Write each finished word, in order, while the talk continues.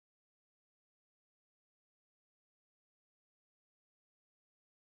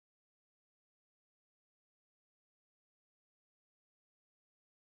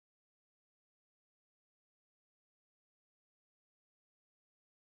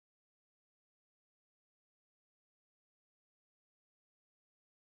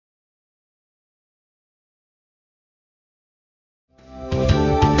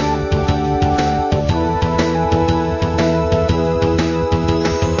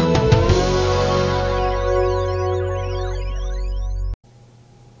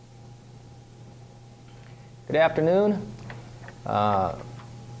Good afternoon.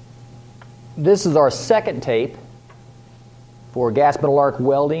 This is our second tape for gas metal arc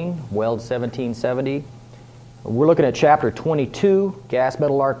welding, Weld 1770. We're looking at chapter 22, gas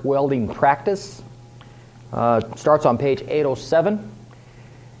metal arc welding practice. Starts on page 807.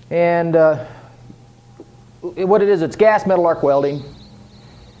 And what it is, it's gas metal arc welding.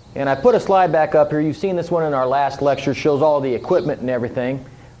 And I put a slide back up here. You've seen this one in our last lecture. Shows all the equipment and everything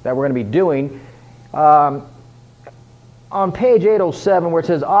that we're going to be doing. On page 807, where it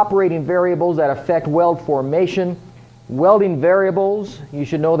says operating variables that affect weld formation, welding variables, you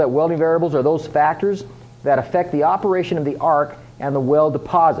should know that welding variables are those factors that affect the operation of the arc and the weld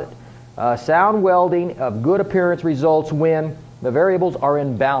deposit. Sound welding of good appearance results when the variables are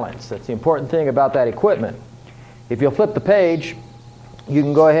in balance. That's the important thing about that equipment. If you'll flip the page, you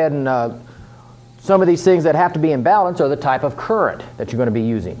can go ahead and some of these things that have to be in balance are the type of current that you're going to be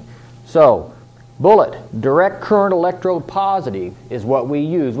using. So, bullet, direct current electrode positive is what we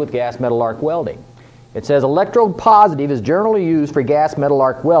use with gas metal arc welding. It says electrode positive is generally used for gas metal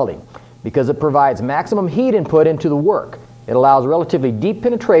arc welding because it provides maximum heat input into the work. It allows relatively deep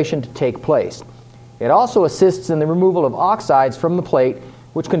penetration to take place. It also assists in the removal of oxides from the plate,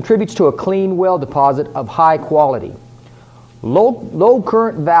 which contributes to a clean weld deposit of high quality. Low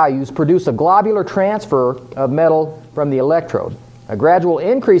current values produce a globular transfer of metal from the electrode. A gradual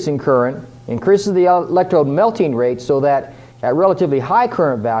increase in current increases the electrode melting rate so that at relatively high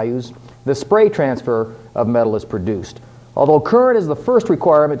current values, the spray transfer of metal is produced. Although current is the first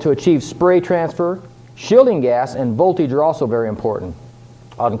requirement to achieve spray transfer, shielding gas and voltage are also very important.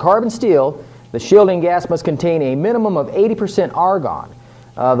 On carbon steel, the shielding gas must contain a minimum of 80% argon.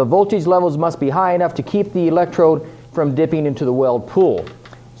 The voltage levels must be high enough to keep the electrode from dipping into the weld pool.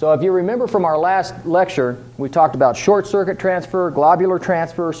 So if you remember from our last lecture, we talked about short circuit transfer, globular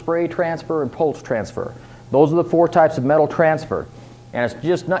transfer, spray transfer, and pulse transfer. Those are the four types of metal transfer. And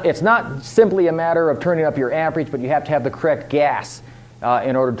it's not simply a matter of turning up your amperage, but you have to have the correct gas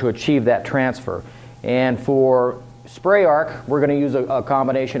in order to achieve that transfer. And for spray arc, we're going to use a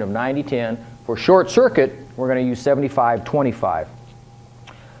combination of 90-10. For short circuit, we're going to use 75-25.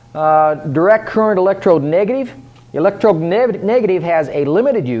 Direct current electrode negative. The electrode negative has a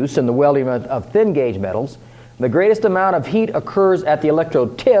limited use in the welding of thin gauge metals. The greatest amount of heat occurs at the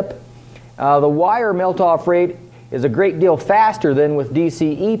electrode tip. The wire melt-off rate is a great deal faster than with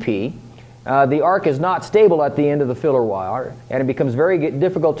DC-EP. The arc is not stable at the end of the filler wire, and it becomes very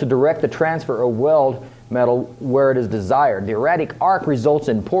difficult to direct the transfer of weld metal where it is desired. The erratic arc results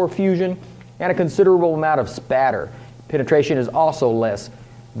in poor fusion and a considerable amount of spatter. Penetration is also less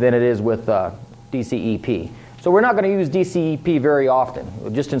than it is with DC-EP. So we're not going to use DC-EP very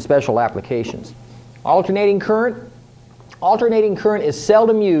often, just in special applications. Alternating current. Alternating current is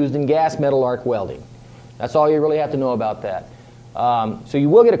seldom used in gas metal arc welding. That's all you really have to know about that. So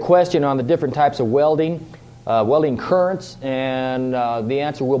you will get a question on the different types of welding, welding currents, and the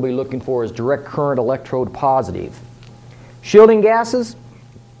answer we'll be looking for is direct current electrode positive. Shielding gases.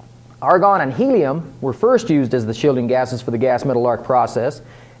 Argon and helium were first used as the shielding gases for the gas metal arc process,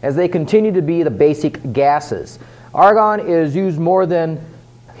 as they continue to be the basic gases. Argon is used more than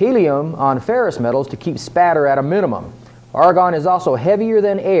helium on ferrous metals to keep spatter at a minimum. Argon is also heavier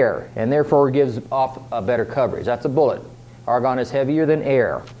than air and therefore gives off a better coverage. That's a bullet. Argon is heavier than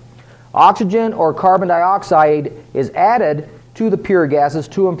air. Oxygen or carbon dioxide is added to the pure gases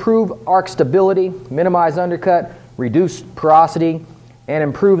to improve arc stability, minimize undercut, reduce porosity, and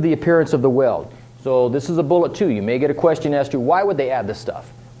improve the appearance of the weld. So this is a bullet too. You may get a question as to why would they add this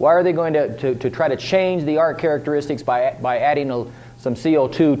stuff? Why are they going to try to change the arc characteristics by adding some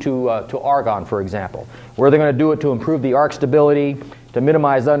CO2 to argon, for example? Were they going to do it to improve the arc stability, to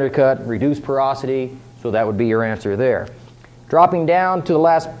minimize undercut, reduce porosity? So that would be your answer there. Dropping down to the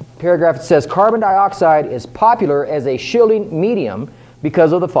last paragraph, it says carbon dioxide is popular as a shielding medium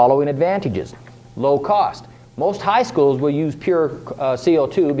because of the following advantages. Low cost. Most high schools will use pure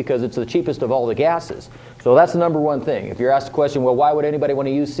CO2 because it's the cheapest of all the gases. So that's the number one thing. If you're asked the question, well, why would anybody want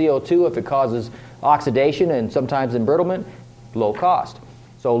to use CO2 if it causes oxidation and sometimes embrittlement? Low cost.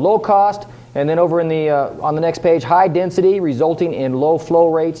 So low cost, and then over in the on the next page, high density resulting in low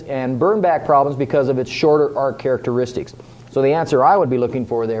flow rates and burn back problems because of its shorter arc characteristics. So the answer I would be looking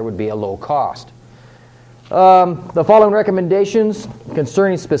for there would be a low cost. The following recommendations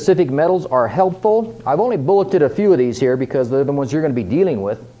concerning specific metals are helpful. I've only bulleted a few of these here because they're the ones you're going to be dealing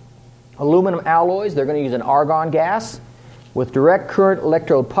with. Aluminum alloys, they're going to use an argon gas. With direct current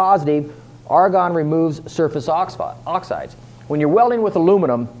electrode positive, argon removes surface oxides. When you're welding with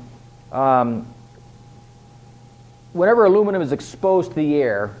aluminum, whenever aluminum is exposed to the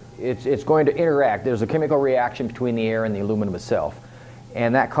air, it's going to interact. There's a chemical reaction between the air and the aluminum itself,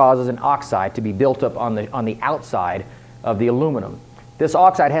 and that causes an oxide to be built up on the outside of the aluminum. This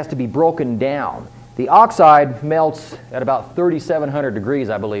oxide has to be broken down. The oxide melts at about 3,700 degrees,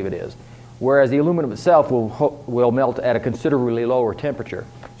 I believe it is, whereas the aluminum itself will melt at a considerably lower temperature.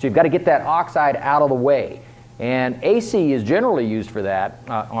 So you've got to get that oxide out of the way. And AC is generally used for that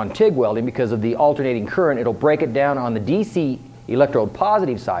on TIG welding because of the alternating current. It'll break it down on the DC electrode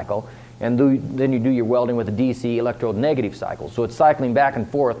positive cycle, and then you do your welding with the DC electrode negative cycle. So it's cycling back and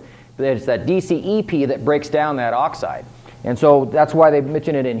forth, but it's that DC EP that breaks down that oxide. And so that's why they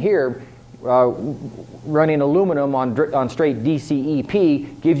mention it in here. Running aluminum on straight DC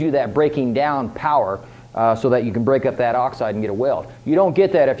EP gives you that breaking down power so that you can break up that oxide and get a weld. You don't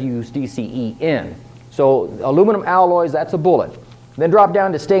get that if you use DCE in. So aluminum alloys, that's a bullet. Then drop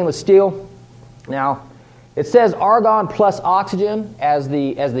down to stainless steel. Now, it says argon plus oxygen as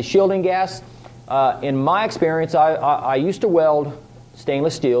the shielding gas. In my experience, I used to weld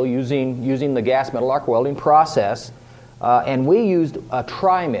stainless steel using the gas metal arc welding process, and we used a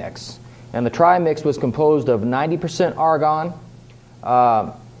trimix. And the trimix was composed of 90% argon,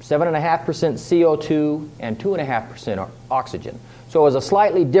 7.5% CO2, and 2.5% oxygen. So it was a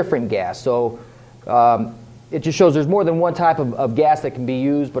slightly different gas. So it just shows there's more than one type of gas that can be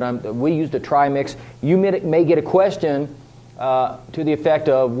used, but we used a trimix. You may get a question to the effect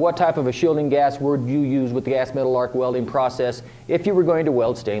of what type of a shielding gas would you use with the gas metal arc welding process if you were going to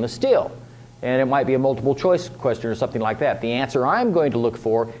weld stainless steel? And it might be a multiple choice question or something like that. The answer I'm going to look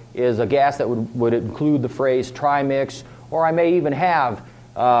for is a gas that would include the phrase trimix, or I may even have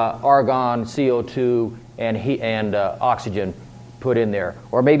argon, CO2, and oxygen put in there,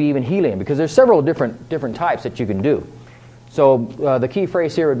 or maybe even helium, because there's several different types that you can do. So the key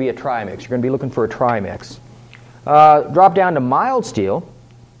phrase here would be a trimix. You're going to be looking for a trimix. Drop down to mild steel,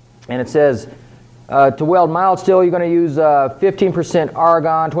 and it says to weld mild steel, you're going to use 15%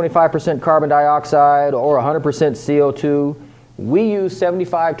 argon, 25% carbon dioxide, or 100% CO2. We use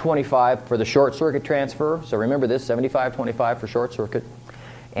 75-25 for the short circuit transfer. So remember this, 75-25 for short circuit,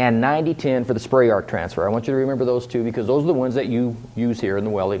 and 90-10 for the spray arc transfer. I want you to remember those two because those are the ones that you use here in the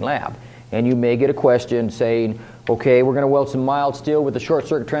welding lab. And you may get a question saying, okay, we're going to weld some mild steel with the short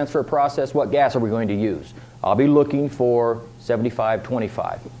circuit transfer process. What gas are we going to use? I'll be looking for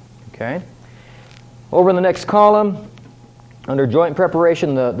 75-25. Okay? Over in the next column, under joint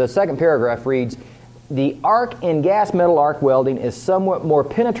preparation, the second paragraph reads, the arc in gas metal arc welding is somewhat more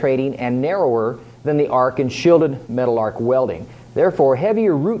penetrating and narrower than the arc in shielded metal arc welding. Therefore,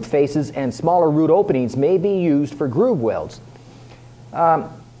 heavier root faces and smaller root openings may be used for groove welds.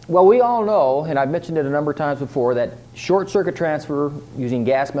 Well, we all know, and I've mentioned it a number of times before, that short circuit transfer using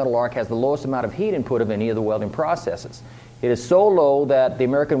gas metal arc has the lowest amount of heat input of any of the welding processes. It is so low that the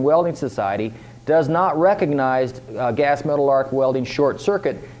American Welding Society does not recognize gas metal arc welding short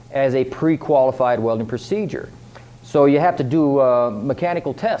circuit as a pre-qualified welding procedure. So you have to do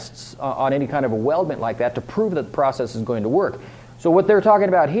mechanical tests on any kind of a weldment like that to prove that the process is going to work. So what they're talking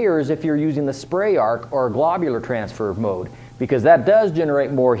about here is if you're using the spray arc or globular transfer mode, because that does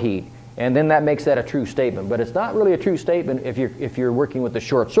generate more heat, and then that makes that a true statement. But it's not really a true statement if you're working with the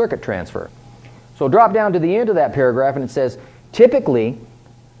short circuit transfer. So drop down to the end of that paragraph and it says, typically,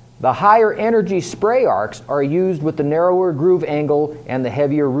 the higher energy spray arcs are used with the narrower groove angle and the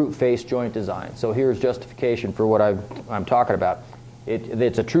heavier root face joint design. So here's justification for what I'm talking about.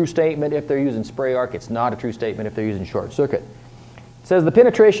 It's a true statement if they're using spray arc. It's not a true statement if they're using short circuit. It says the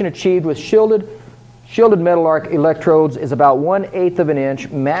penetration achieved with shielded metal arc electrodes is about 1/8 of an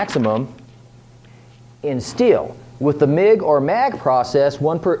inch maximum in steel. With the MIG or MAG process,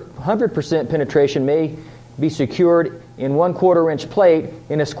 100% penetration may be secured in 1/4 inch plate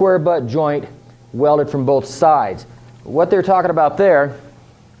in a square butt joint welded from both sides. What they're talking about there,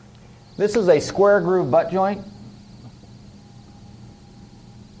 this is a square groove butt joint,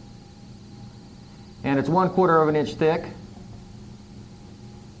 and it's 1/4 of an inch thick.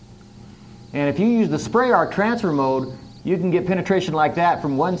 And if you use the spray arc transfer mode, you can get penetration like that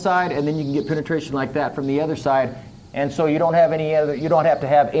from one side, and then you can get penetration like that from the other side, and so you don't have to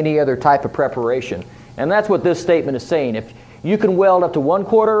have any other type of preparation. And that's what this statement is saying. If you can weld up to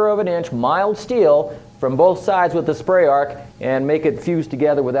 1/4 of an inch mild steel from both sides with the spray arc and make it fuse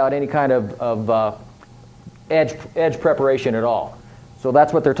together without any kind of edge preparation at all. So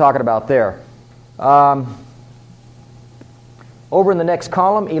that's what they're talking about there. Over in the next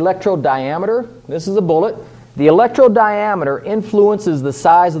column, electrode diameter. This is a bullet. The electrode diameter influences the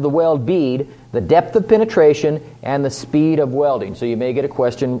size of the weld bead, the depth of penetration, and the speed of welding. So you may get a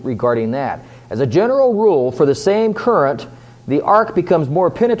question regarding that. As a general rule, for the same current, the arc becomes more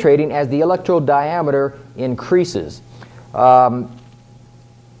penetrating as the electrode diameter increases.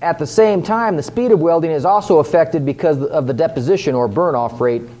 At the same time, the speed of welding is also affected because of the deposition or burn-off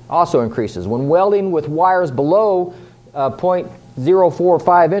rate also increases. When welding with wires below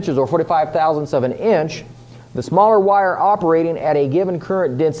 0.045 inches or 45 thousandths of an inch, the smaller wire operating at a given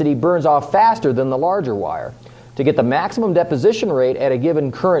current density burns off faster than the larger wire. To get the maximum deposition rate at a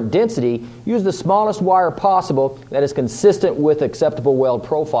given current density, use the smallest wire possible that is consistent with acceptable weld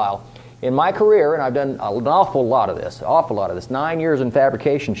profile. In my career, and I've done an awful lot of this, 9 years in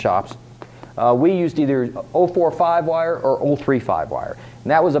fabrication shops, we used either 045 wire or 035 wire,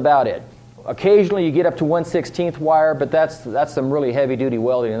 and that was about it. Occasionally you get up to 1/16 wire, but that's some really heavy-duty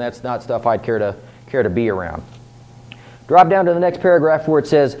welding, and that's not stuff I'd care to be around. Drop down to the next paragraph where it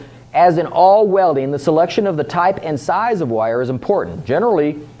says, as in all welding, the selection of the type and size of wire is important.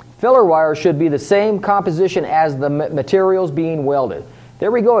 Generally, filler wire should be the same composition as the materials being welded.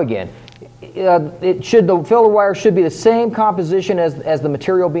 There we go again. The filler wire should be the same composition as the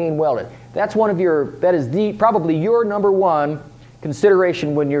material being welded. That's probably your number one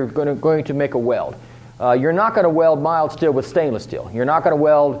consideration when you're going to make a weld. You're not going to weld mild steel with stainless steel. You're not going to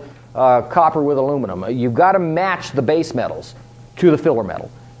weld copper with aluminum. You've got to match the base metals to the filler metal.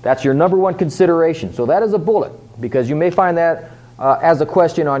 That's your number one consideration. So that is a bullet, because you may find that as a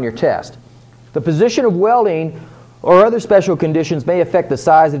question on your test. The position of welding or other special conditions may affect the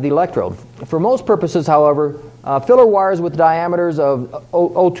size of the electrode. For most purposes, however, filler wires with diameters of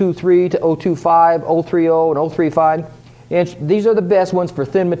 0.023 to 0.025, 0.030, and 0.035 inch, these are the best ones for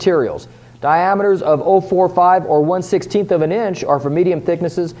thin materials. Diameters of 0.045 or 1/16 of an inch are for medium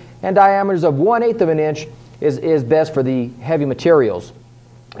thicknesses, and diameters of 1/8 of an inch is best for the heavy materials.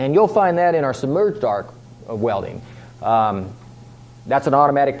 And you'll find that in our submerged arc of welding. That's an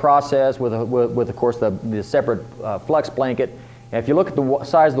automatic process with of course, the separate flux blanket. And if you look at the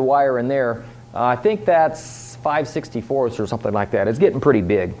size of the wire in there, I think that's 5/64 or something like that. It's getting pretty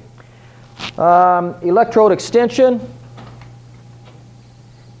big. Electrode extension.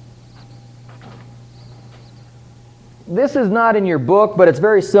 This is not in your book, but it's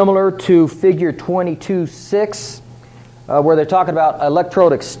very similar to figure 22.6, where they're talking about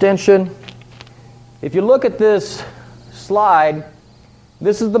electrode extension. If you look at this slide,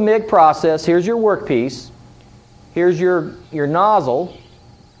 this is the MIG process. Here's your workpiece. Here's your nozzle.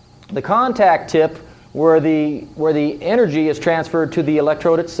 The contact tip where the energy is transferred to the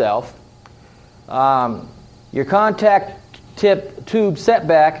electrode itself. Your contact tip tube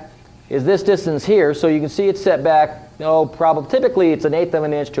setback is this distance here, so you can see it's set back, typically it's 1/8 of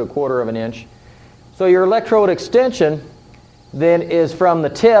an inch to 1/4 of an inch. So your electrode extension then is from the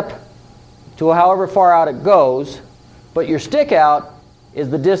tip to however far out it goes, but your stick out is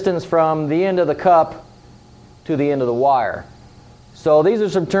the distance from the end of the cup to the end of the wire. So these are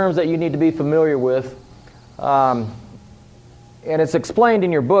some terms that you need to be familiar with. And it's explained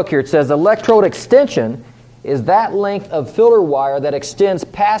in your book here. It says electrode extension is that length of filler wire that extends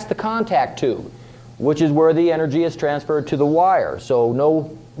past the contact tube, which is where the energy is transferred to the wire. So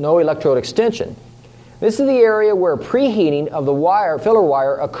no electrode extension. This is the area where preheating of the filler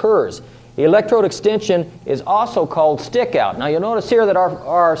wire occurs. The electrode extension is also called stick out. Now you'll notice here that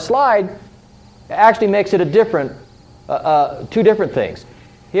our slide actually makes it two different things.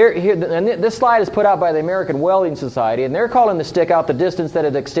 And this slide is put out by the American Welding Society, and they're calling the stick out the distance that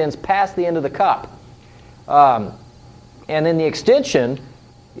it extends past the end of the cup. And then the extension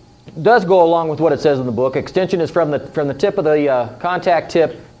does go along with what it says in the book. Extension is from the tip of the contact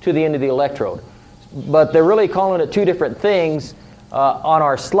tip to the end of the electrode. But they're really calling it two different things on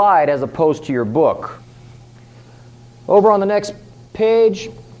our slide as opposed to your book. Over on the next page,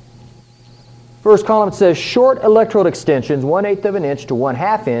 first column, it says short electrode extensions, 1/8 of an inch to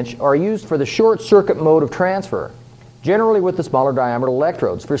 1/2 inch, are used for the short circuit mode of transfer, generally with the smaller diameter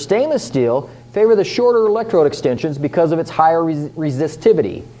electrodes. For stainless steel, favor the shorter electrode extensions because of its higher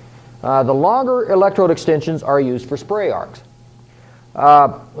resistivity. The longer electrode extensions are used for spray arcs.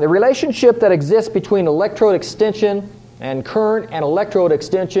 The relationship that exists between electrode extension and current and electrode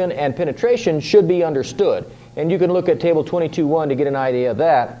extension and penetration should be understood. And you can look at table 22.1 to get an idea of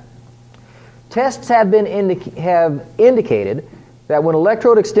that. Tests have indicated that when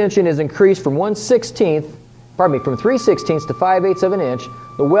electrode extension is increased from 3/16 to 5/8 of an inch,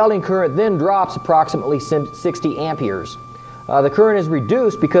 the welding current then drops approximately 60 amperes. The current is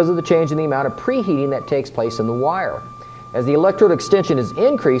reduced because of the change in the amount of preheating that takes place in the wire. As the electrode extension is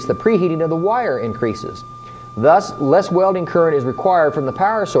increased, the preheating of the wire increases. Thus, less welding current is required from the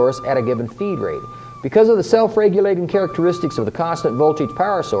power source at a given feed rate. Because of the self-regulating characteristics of the constant voltage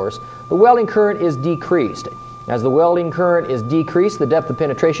power source, the welding current is decreased. As the welding current is decreased, the depth of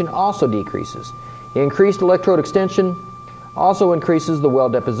penetration also decreases. Increased electrode extension also increases the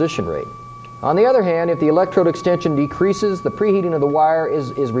weld deposition rate. On the other hand, if the electrode extension decreases, the preheating of the wire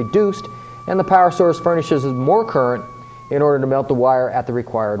is reduced and the power source furnishes more current in order to melt the wire at the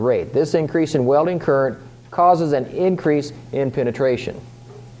required rate. This increase in welding current causes an increase in penetration.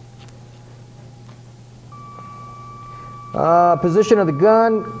 Position of the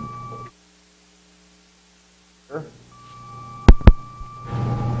gun.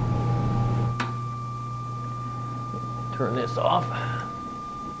 Turn this off.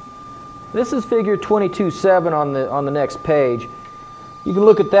 This is figure 22.7 on the next page. You can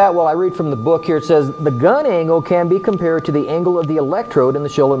look at that while I read from the book here. It says, the gun angle can be compared to the angle of the electrode in the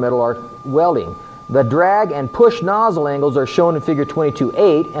shoulder metal arc welding. The drag and push nozzle angles are shown in figure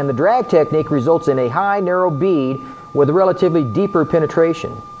 22.8, and the drag technique results in a high, narrow bead with a relatively deeper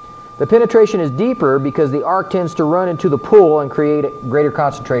penetration. The penetration is deeper because the arc tends to run into the pool and create a greater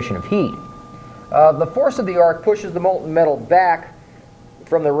concentration of heat. The force of the arc pushes the molten metal back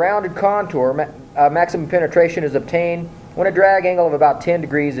from the rounded contour. Maximum penetration is obtained when a drag angle of about 10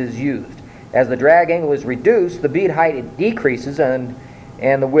 degrees is used. As the drag angle is reduced, the bead height decreases and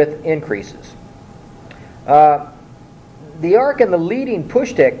the width increases. The arc in the leading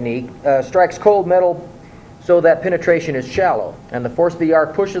push technique strikes cold metal so that penetration is shallow, and the force of the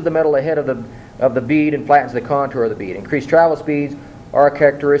arc pushes the metal ahead of the bead and flattens the contour of the bead. Increased travel speeds are a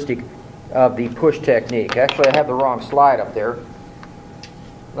characteristic of the push technique. Actually, I have the wrong slide up there.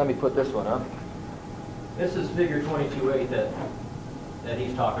 Let me put this one up. This is figure 22.8 that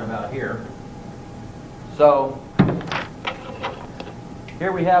he's talking about here. So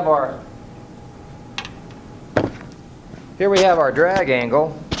here we have our drag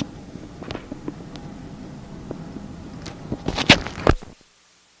angle.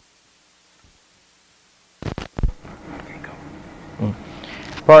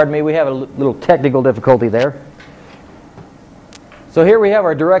 Pardon me, we have a little technical difficulty there. So here we have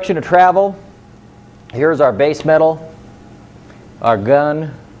our direction of travel. Here's our base metal, our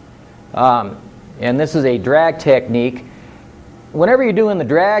gun, and this is a drag technique. Whenever you're doing the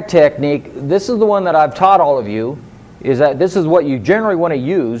drag technique, this is the one that I've taught all of you, is that this is what you generally want to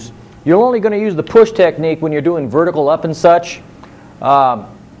use. You're only going to use the push technique when you're doing vertical up and such,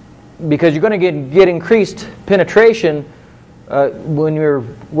 because you're going to get increased penetration when you're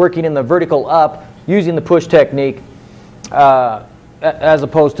working in the vertical up using the push technique as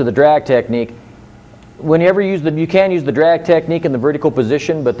opposed to the drag technique. Whenever you can use the drag technique in the vertical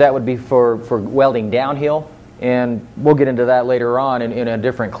position, but that would be for welding downhill, and we'll get into that later on in a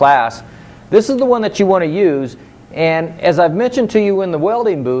different class. This is the one that you want to use, and as I've mentioned to you in the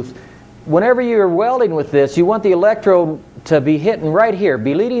welding booth, whenever you're welding with this, you want the electrode to be hitting right here,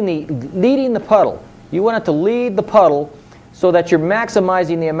 be leading the puddle. You want it to lead the puddle so that you're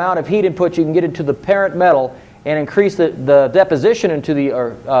maximizing the amount of heat input you can get into the parent metal and increase the deposition into the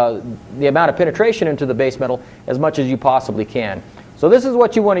amount of penetration into the base metal as much as you possibly can. So this is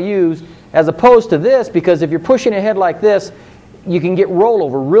what you want to use as opposed to this, because if you're pushing ahead like this, you can get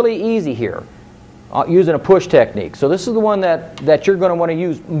rollover really easy here using a push technique. So this is the one that you're going to want to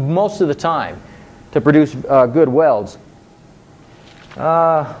use most of the time to produce good welds.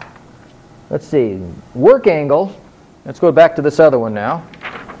 Let's see, work angle. Let's go back to this other one now.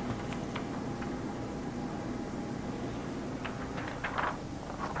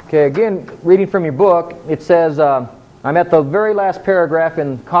 Okay, again, reading from your book, it says, I'm at the very last paragraph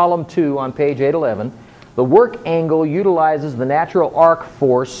in column 2 on page 811. The work angle utilizes the natural arc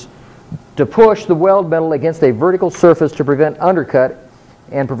force to push the weld metal against a vertical surface to prevent undercut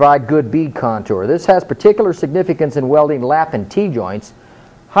and provide good bead contour. This has particular significance in welding lap and T-joints.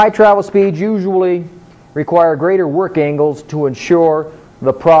 High travel speeds usually require greater work angles to ensure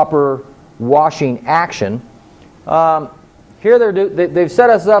the proper washing action. Here they've set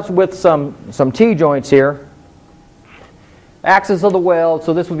us up with some T-joints here. Axis of the weld,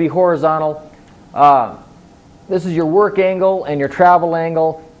 so this would be horizontal. This is your work angle and your travel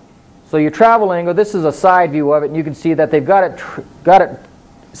angle. So your travel angle, this is a side view of it, and you can see that they've got it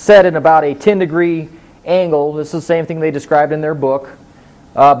set in about a 10-degree angle. This is the same thing they described in their book.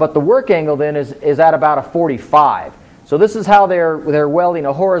 But the work angle then is at about a 45. So this is how they're welding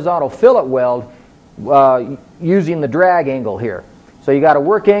a horizontal fillet weld using the drag angle here. So you got a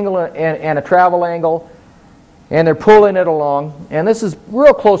work angle and a travel angle, and they're pulling it along. And this is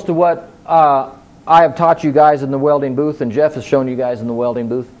real close to what I have taught you guys in the welding booth, and Jeff has shown you guys in the welding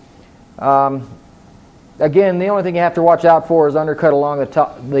booth. Again, the only thing you have to watch out for is undercut along the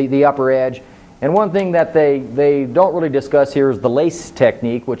top, the upper edge. And one thing that they don't really discuss here is the lace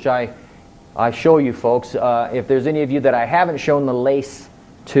technique, which I I show you folks. If there's any of you that I haven't shown the lace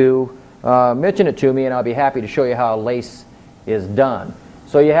to, mention it to me and I'll be happy to show you how a lace is done.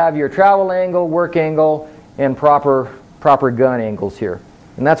 So you have your travel angle, work angle, and proper gun angles here.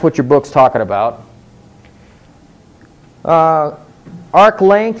 And that's what your book's talking about. Arc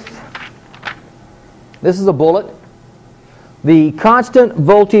length. This is a bullet. The constant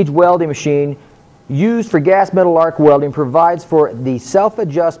voltage welding machine used for gas metal arc welding provides for the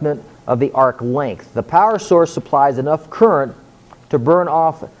self-adjustment of the arc length. The power source supplies enough current to burn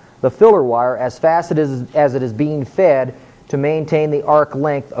off the filler wire as fast as it is being fed to maintain the arc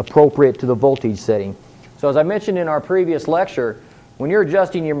length appropriate to the voltage setting. So as I mentioned in our previous lecture, when you're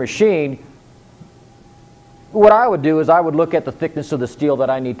adjusting your machine, what I would do is I would look at the thickness of the steel that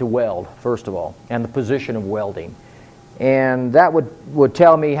I need to weld, first of all, and the position of welding. And that would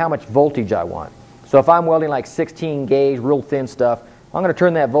tell me how much voltage I want. So if I'm welding like 16 gauge, real thin stuff, I'm going to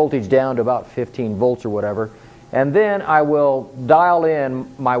turn that voltage down to about 15 volts or whatever. And then I will dial in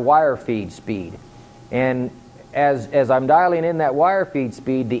my wire feed speed. And as I'm dialing in that wire feed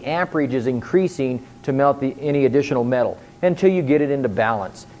speed, the amperage is increasing to melt any additional metal until you get it into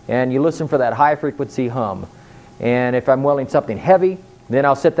balance. And you listen for that high frequency hum. And if I'm welding something heavy, then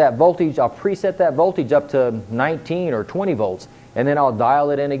I'll set that voltage, I'll preset that voltage up to 19 or 20 volts, and then I'll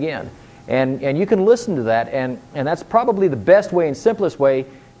dial it in again. And you can listen to that, and that's probably the best way and simplest way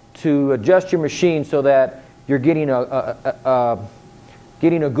to adjust your machine so that you're getting a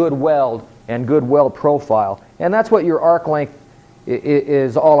good weld and good weld profile. And that's what your arc length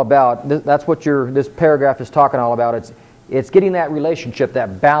is all about. That's what this paragraph is talking all about. It's getting that relationship,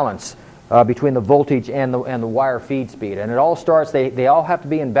 that balance between the voltage and the wire feed speed. And it all starts, they all have to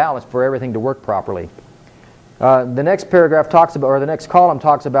be in balance for everything to work properly. The next paragraph talks about, or the next column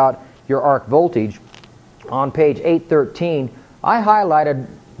talks about your arc voltage. On page 813, I highlighted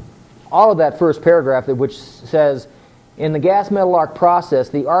all of that first paragraph which says, in the gas metal arc process,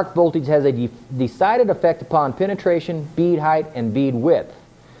 the arc voltage has a decided effect upon penetration, bead height, and bead width.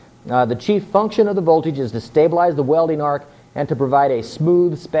 The chief function of the voltage is to stabilize the welding arc and to provide a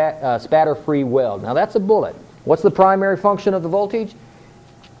smooth, spatter-free weld. Now that's a bullet. What's the primary function of the voltage?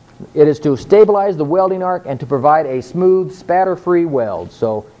 It is to stabilize the welding arc and to provide a smooth, spatter-free weld.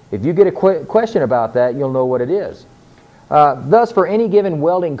 So if you get a question about that, you'll know what it is. Thus, for any given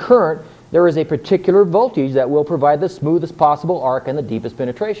welding current, there is a particular voltage that will provide the smoothest possible arc and the deepest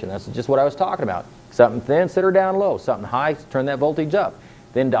penetration. That's just what I was talking about. Something thin, set her down low. Something high, turn that voltage up.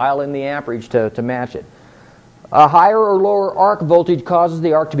 Then dial in the amperage to match it. A higher or lower arc voltage causes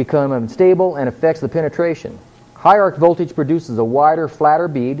the arc to become unstable and affects the penetration. High arc voltage produces a wider, flatter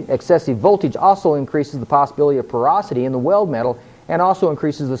bead. Excessive voltage also increases the possibility of porosity in the weld metal and also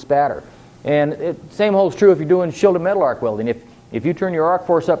increases the spatter. And same holds true if you're doing shielded metal arc welding. If you turn your arc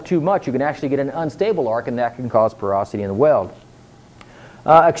force up too much, you can actually get an unstable arc, and that can cause porosity in the weld.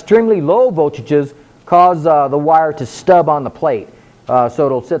 Extremely low voltages cause the wire to stub on the plate. So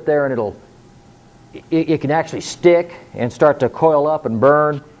it'll sit there and it can actually stick and start to coil up and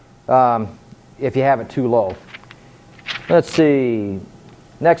burn if you have it too low. Let's see.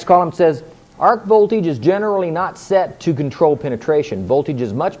 Next column says, arc voltage is generally not set to control penetration. Voltage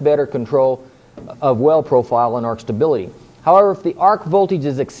is much better control of weld profile and arc stability. However, if the arc voltage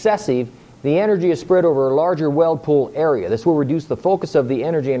is excessive, the energy is spread over a larger weld pool area. This will reduce the focus of the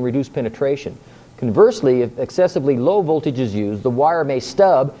energy and reduce penetration. Conversely, if excessively low voltage is used, the wire may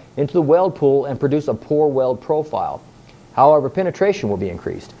stub into the weld pool and produce a poor weld profile. However, penetration will be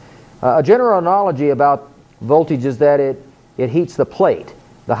increased. A general analogy about voltage is that it heats the plate.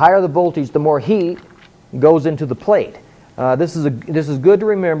 The higher the voltage, the more heat goes into the plate. This is good to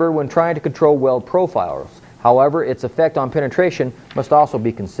remember when trying to control weld profiles. However, its effect on penetration must also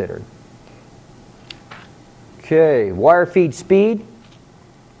be considered. Okay, wire feed speed.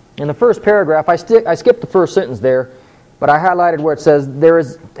 In the first paragraph, I skipped the first sentence there, but I highlighted where it says there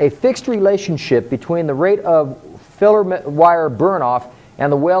is a fixed relationship between the rate of filler wire burn-off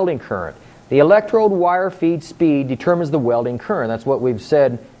and the welding current. The electrode wire feed speed determines the welding current. That's what we've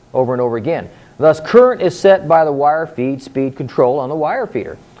said over and over again. Thus, current is set by the wire feed speed control on the wire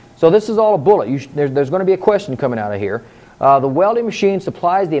feeder. So this is all a bullet. There's going to be a question coming out of here. The welding machine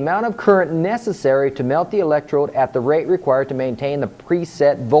supplies the amount of current necessary to melt the electrode at the rate required to maintain the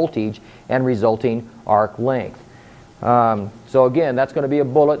preset voltage and resulting arc length. So again, that's going to be a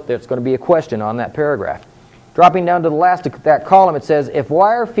bullet. There's going to be a question on that paragraph. Dropping down to the last of that column, it says, if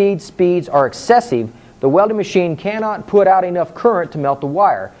wire feed speeds are excessive, the welding machine cannot put out enough current to melt the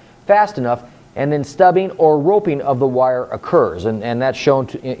wire fast enough, and then stubbing or roping of the wire occurs. And that's shown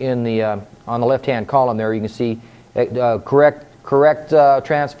on the left-hand column there. You can see correct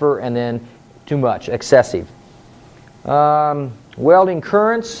transfer and then too much, excessive. Welding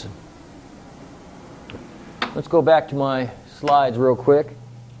currents. Let's go back to my slides real quick.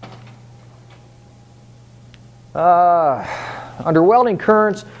 Under welding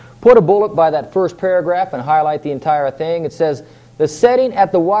currents, put a bullet by that first paragraph and highlight the entire thing. It says, the setting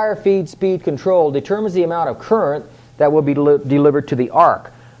at the wire feed speed control determines the amount of current that will be delivered to the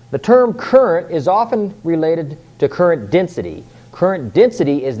arc. The term current is often related to current density. Current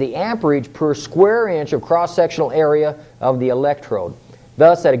density is the amperage per square inch of cross-sectional area of the electrode.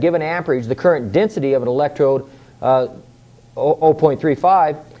 Thus, at a given amperage, the current density of an electrode,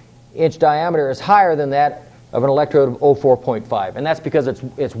 0.35 inch diameter, is higher than that of an electrode of 04.5, and that's because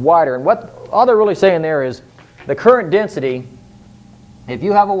it's wider. And what all they're really saying there is the current density. If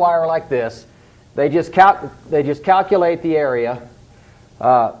you have a wire like this, they just calculate the area.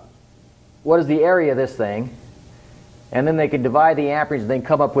 What is the area of this thing? And then they can divide the amperage and then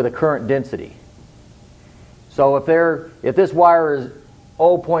come up with a current density. So if this wire is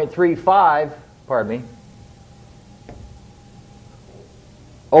 0.35, pardon me,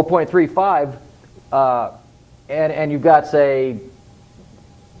 0.35, and you've got say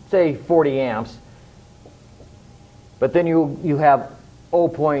 40 amps, but then you have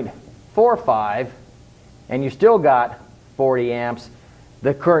 0.45 and you still got 40 amps,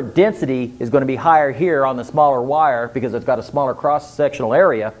 the current density is going to be higher here on the smaller wire because it's got a smaller cross-sectional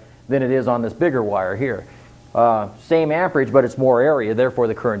area than it is on this bigger wire here. Same amperage, but it's more area, therefore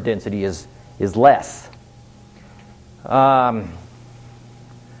the current density is less.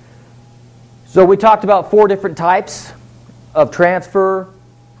 So we talked about 4 different types of transfer,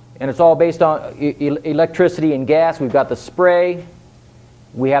 and it's all based on electricity and gas. We've got the spray.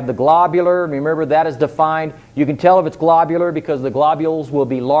 We have the globular. Remember, that is defined. You can tell if it's globular because the globules will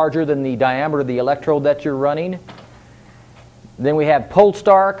be larger than the diameter of the electrode that you're running. Then we have pulsed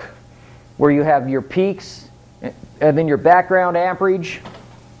arc, where you have your peaks, and then your background amperage.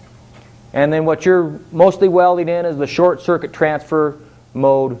 And then what you're mostly welding in is the short circuit transfer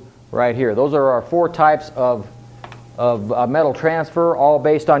mode right here. Those are our 4 types of metal transfer, all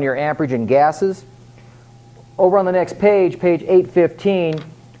based on your amperage and gases. Over on the next page, page 815,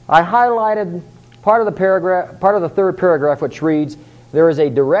 I highlighted part of the paragraph, part of the third paragraph, which reads, there is a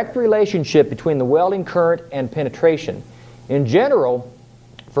direct relationship between the welding current and penetration. In general,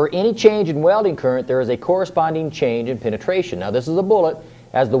 for any change in welding current, there is a corresponding change in penetration. Now this is a bullet.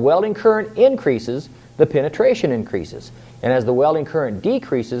 As the welding current increases, the penetration increases. And as the welding current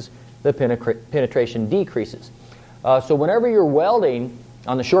decreases, the penetration decreases. So whenever you're welding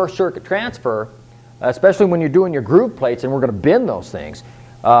on the short circuit transfer, especially when you're doing your groove plates, and we're going to bend those things,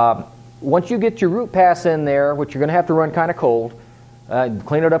 once you get your root pass in there, which you're going to have to run kind of cold,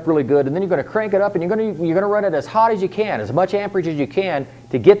 clean it up really good, and then you're going to crank it up, and you're going to run it as hot as you can, as much amperage as you can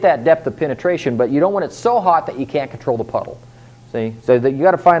to get that depth of penetration, but you don't want it so hot that you can't control the puddle. See? So that you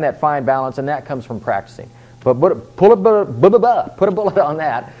got to find that fine balance, and that comes from practicing. But put a bullet on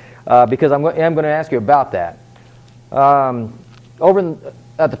that, because I'm going to ask you about that.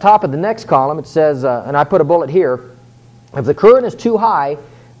 At the top of the next column, it says, and I put a bullet here, if the current is too high,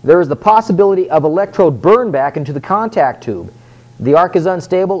 there is the possibility of electrode burn back into the contact tube. The arc is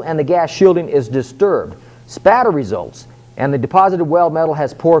unstable and the gas shielding is disturbed. Spatter results, and the deposited weld metal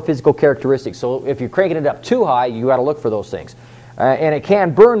has poor physical characteristics. So if you're cranking it up too high, you got to look for those things. And it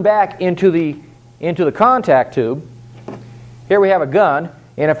can burn back into the contact tube. Here we have a gun,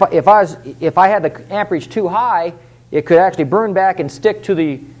 and if I had the amperage too high, it could actually burn back and stick to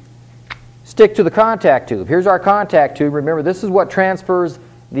the contact tube. Here's our contact tube. Remember, this is what transfers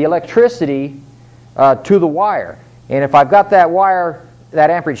the electricity to the wire. And if I've got that wire, that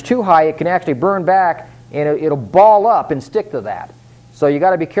amperage too high, it can actually burn back and it'll ball up and stick to that. So you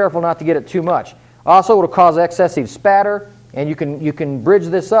got to be careful not to get it too much. Also, it'll cause excessive spatter, and you can bridge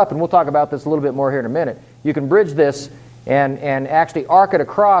this up, and we'll talk about this a little bit more here in a minute. You can bridge this and actually arc it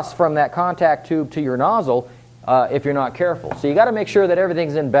across from that contact tube to your nozzle if you're not careful. So you got to make sure that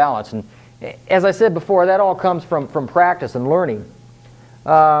everything's in balance. And as I said before, that all comes from practice and learning.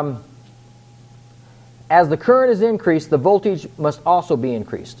 As the current is increased, the voltage must also be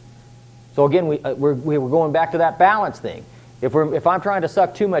increased. So again, we're going back to that balance thing. If I'm trying to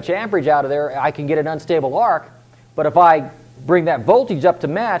suck too much amperage out of there, I can get an unstable arc. But if I bring that voltage up to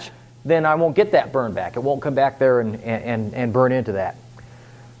match, then I won't get that burn back. It won't come back there and burn into that.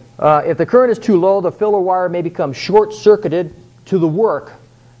 If the current is too low, the filler wire may become short-circuited to the work.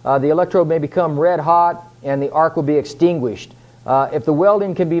 The electrode may become red hot, and the arc will be extinguished. If the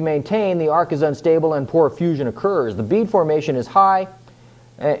welding can be maintained, the arc is unstable and poor fusion occurs. The bead formation is high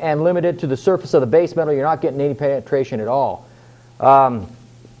and limited to the surface of the base metal. You're not getting any penetration at all.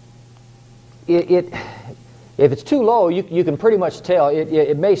 if it's too low, you can pretty much tell.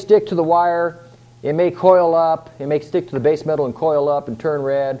 It may stick to the wire, it may coil up, it may stick to the base metal and coil up and turn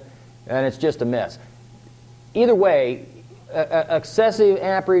red, and it's just a mess. Either way, excessive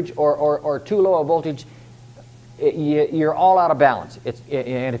amperage or too low a voltage, you're all out of balance.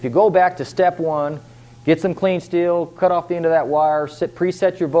 And if you go back to step one, get some clean steel, cut off the end of that wire,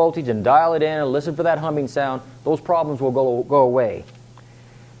 preset your voltage and dial it in and listen for that humming sound, those problems will go away.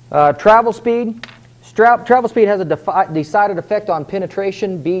 Travel speed. Travel speed has a decided effect on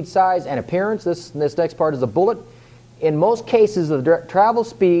penetration, bead size, and appearance. This next part is a bullet. In most cases, the travel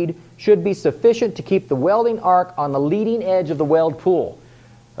speed should be sufficient to keep the welding arc on the leading edge of the weld pool.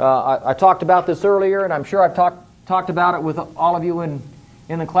 I talked about this earlier, and I'm sure I've talked about it with all of you in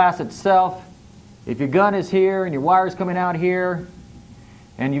the class itself. If your gun is here and your wire is coming out here,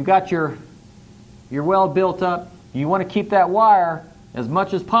 and you've got your weld built up, you want to keep that wire as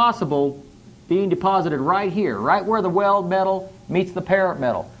much as possible being deposited right here, right where the weld metal meets the parent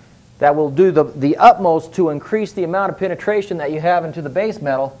metal. That will do the utmost to increase the amount of penetration that you have into the base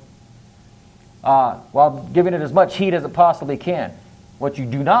metal while giving it as much heat as it possibly can. What you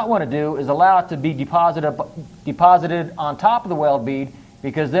do not want to do is allow it to be deposited on top of the weld bead,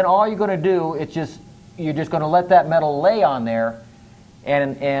 because then all you're going to do is you're just going to let that metal lay on there,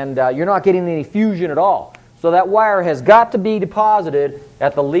 and you're not getting any fusion at all. So that wire has got to be deposited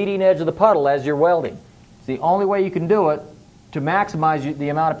at the leading edge of the puddle as you're welding. It's the only way you can do it to maximize the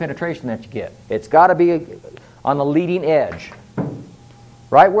amount of penetration that you get. It's got to be on the leading edge,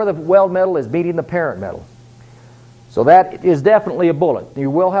 right where the weld metal is meeting the parent metal. So that is definitely a bullet.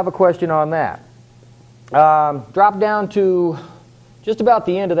 You will have a question on that. Drop down to just about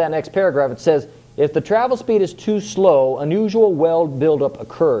the end of that next paragraph. It says, if the travel speed is too slow, unusual weld buildup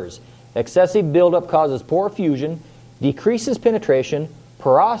occurs. Excessive buildup causes poor fusion, decreases penetration,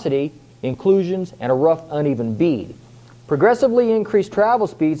 porosity, inclusions, and a rough, uneven bead. Progressively increased travel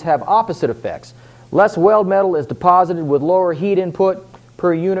speeds have opposite effects. Less weld metal is deposited with lower heat input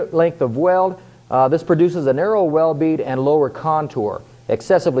per unit length of weld. This produces a narrow weld bead and lower contour.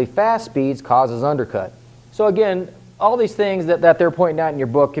 Excessively fast speeds causes undercut. So again, all these things that they're pointing out in your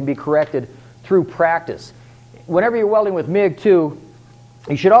book can be corrected through practice. Whenever you're welding with MIG-2,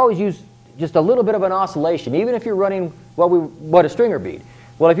 you should always use just a little bit of an oscillation, even if you're running what a stringer bead.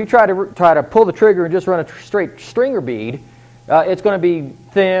 Well, if you try to pull the trigger and just run a straight stringer bead, it's going to be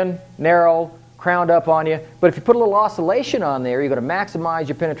thin, narrow, crowned up on you. But if you put a little oscillation on there, you're going to maximize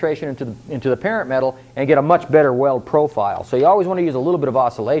your penetration into the parent metal and get a much better weld profile. So you always want to use a little bit of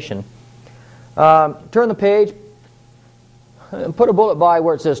oscillation. Turn the page and put a bullet by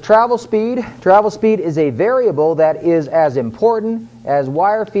where it says travel speed. Travel speed is a variable that is as important as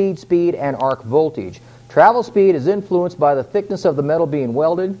wire feed speed and arc voltage. Travel speed is influenced by the thickness of the metal being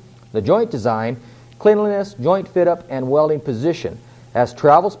welded, the joint design, cleanliness, joint fit-up, and welding position. As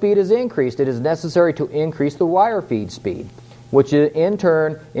travel speed is increased, it is necessary to increase the wire feed speed, which in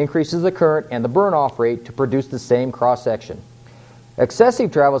turn increases the current and the burn-off rate to produce the same cross-section.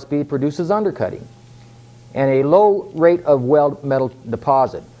 Excessive travel speed produces undercutting and a low rate of weld metal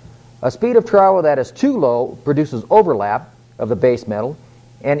deposit. A speed of travel that is too low produces overlap of the base metal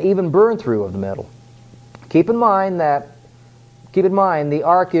and even burn-through of the metal. Keep in mind the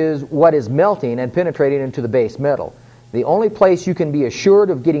arc is what is melting and penetrating into the base metal. The only place you can be assured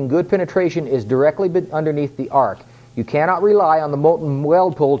of getting good penetration is directly underneath the arc. You cannot rely on the molten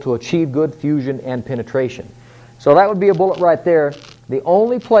weld pool to achieve good fusion and penetration. So that would be a bullet right there. The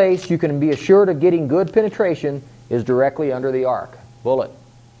only place you can be assured of getting good penetration is directly under the arc. Bullet.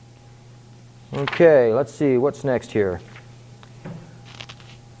 Okay, let's see what's next here.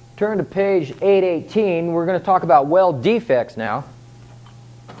 Turn to page 818. We're going to talk about weld defects now.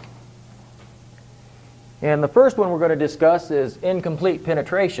 And the first one we're going to discuss is incomplete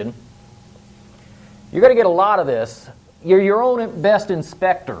penetration. You're going to get a lot of this. You're your own best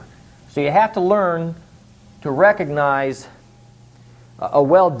inspector. So you have to learn to recognize a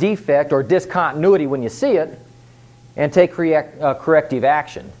weld defect or discontinuity when you see it and take corrective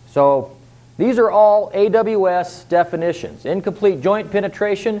action. So these are all AWS definitions. Incomplete joint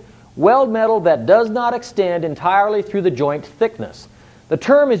penetration, weld metal that does not extend entirely through the joint thickness. The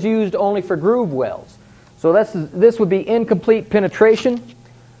term is used only for groove welds. So this would be incomplete penetration.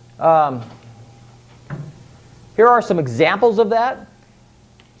 Here are some examples of that.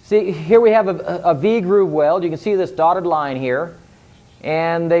 See, here we have a V-groove weld. You can see this dotted line here.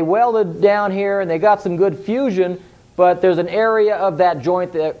 And they welded down here, and they got some good fusion, but there's an area of that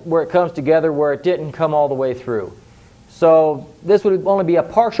joint where it comes together where it didn't come all the way through. So this would only be a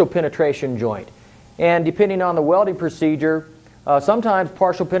partial penetration joint. And depending on the welding procedure, Sometimes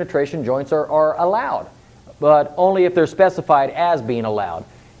partial penetration joints are allowed, but only if they're specified as being allowed.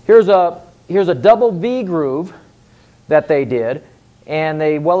 Here's a double V groove that they did, and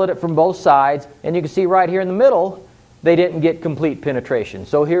they welded it from both sides, and you can see right here in the middle they didn't get complete penetration.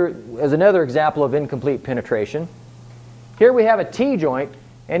 So here is another example of incomplete penetration. Here we have a T-joint,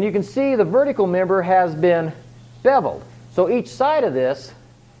 and you can see the vertical member has been beveled. So each side of this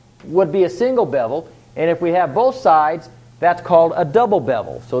would be a single bevel, and if we have both sides, that's called a double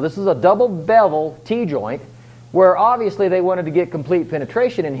bevel. So this is a double bevel T-joint, where obviously they wanted to get complete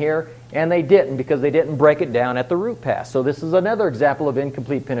penetration in here, and they didn't because they didn't break it down at the root pass. So this is another example of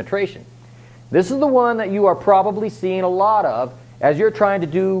incomplete penetration. This is the one that you are probably seeing a lot of as you're trying to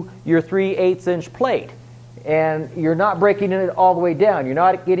do your 3/8" plate. And you're not breaking it all the way down. You're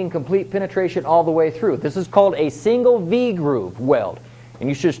not getting complete penetration all the way through. This is called a single V groove weld. And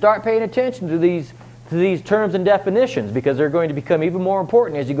you should start paying attention to these terms and definitions, because they're going to become even more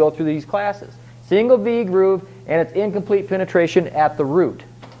important as you go through these classes. Single V groove, and it's incomplete penetration at the root.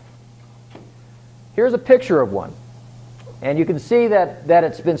 Here's a picture of one. And you can see that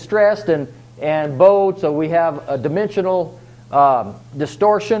it's been stressed and bowed, so we have a dimensional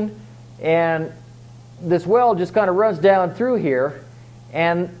distortion. And this weld just kind of runs down through here,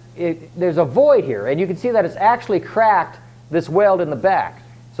 and there's a void here. And you can see that it's actually cracked this weld in the back.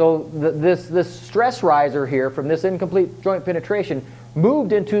 So this stress riser here from this incomplete joint penetration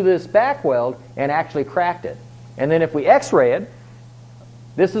moved into this back weld and actually cracked it. And then if we x-ray it,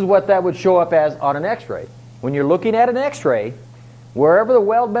 this is what that would show up as on an x-ray. When you're looking at an x-ray, wherever the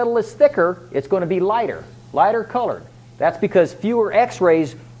weld metal is thicker, it's going to be lighter colored. That's because fewer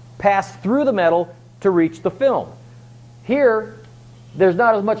x-rays pass through the metal to reach the film. Here, there's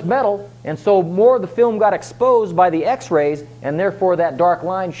not as much metal, and so more of the film got exposed by the x-rays, and therefore that dark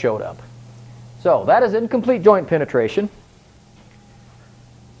line showed up. So that is incomplete joint penetration.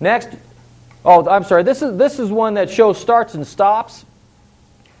 Next, oh, I'm sorry, this is one that shows starts and stops.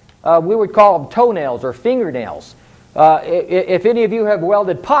 We would call them toenails or fingernails. If any of you have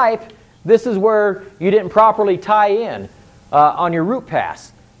welded pipe, this is where you didn't properly tie in on your root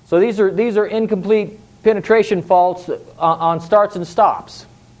pass. So these are incomplete penetration faults on starts and stops.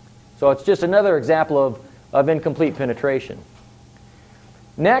 So it's just another example of incomplete penetration.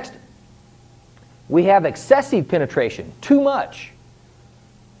 Next, we have excessive penetration, too much.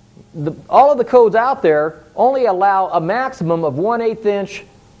 All of the codes out there only allow a maximum of 1/8"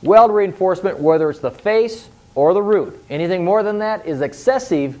 weld reinforcement, whether it's the face or the root. Anything more than that is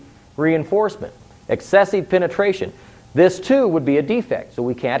excessive reinforcement, excessive penetration. This too would be a defect, so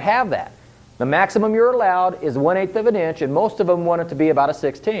we can't have that. The maximum you're allowed is 1/8 inch, and most of them want it to be about a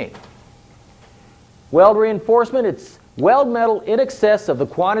 1/16. Weld reinforcement, it's weld metal in excess of the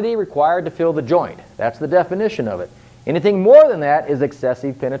quantity required to fill the joint. That's the definition of it. Anything more than that is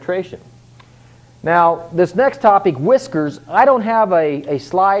excessive penetration. Now, this next topic, whiskers, I don't have a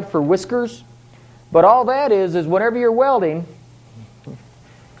slide for whiskers, but all that is whenever you're welding,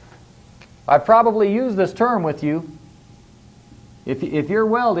 I've probably used this term with you. If you're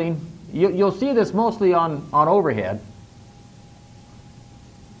welding, you'll see this mostly on overhead.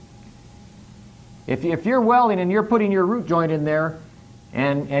 If you're welding and you're putting your root joint in there,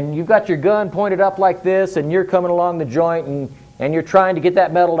 and you've got your gun pointed up like this, and you're coming along the joint, and you're trying to get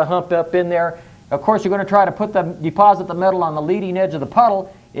that metal to hump up in there, of course you're going to try to deposit the metal on the leading edge of the puddle.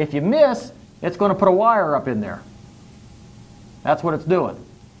 If you miss, it's going to put a wire up in there. That's what it's doing.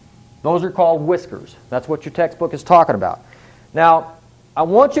 Those are called whiskers. That's what your textbook is talking about. Now, I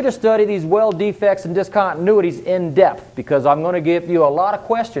want you to study these weld defects and discontinuities in depth, because I'm going to give you a lot of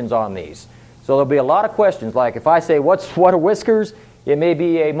questions on these. So there'll be a lot of questions, like if I say, what are whiskers? It may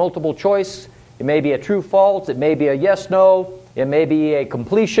be a multiple choice, it may be a true false, it may be a yes, no, it may be a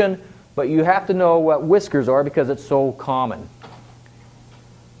completion, but you have to know what whiskers are because it's so common.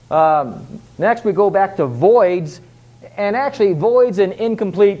 Next we go back to voids, and actually voids and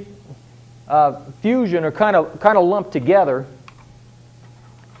incomplete fusion are kind of lumped together.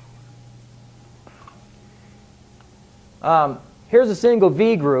 Here's a single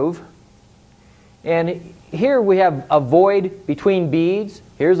V groove, and here we have a void between beads.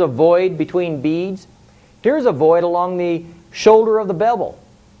 Here's a void between beads. Here's a void along the shoulder of the bevel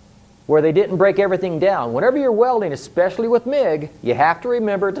where they didn't break everything down. Whenever you're welding, especially with MIG, you have to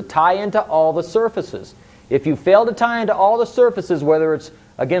remember to tie into all the surfaces. If you fail to tie into all the surfaces, whether it's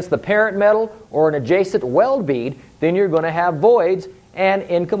against the parent metal or an adjacent weld bead, then you're going to have voids and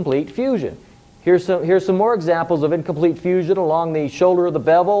incomplete fusion. Here's some more examples of incomplete fusion along the shoulder of the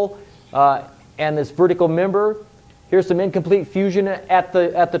bevel and this vertical member. Here's some incomplete fusion at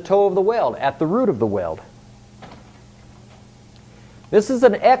the toe of the weld, at the root of the weld. This is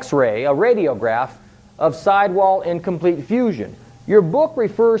an X-ray, a radiograph, of sidewall incomplete fusion. Your book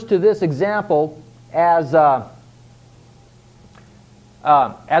refers to this example as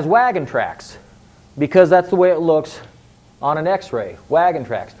wagon tracks, because that's the way it looks on an X-ray, wagon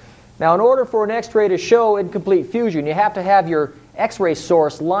tracks. Now, in order for an X-ray to show incomplete fusion, you have to have your X-ray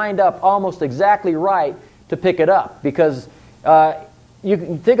source lined up almost exactly right to pick it up, because you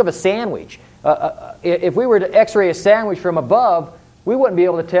can think of a sandwich. If we were to X-ray a sandwich from above, we wouldn't be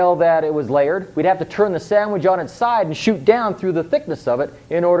able to tell that it was layered. We'd have to turn the sandwich on its side and shoot down through the thickness of it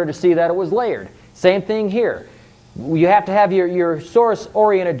in order to see that it was layered. Same thing here. You have to have your source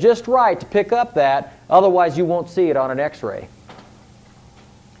oriented just right to pick up that, otherwise you won't see it on an X-ray.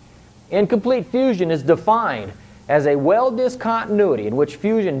 Incomplete fusion is defined as a weld discontinuity in which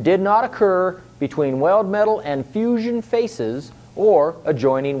fusion did not occur between weld metal and fusion faces or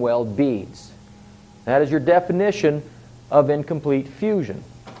adjoining weld beads. That is your definition of incomplete fusion.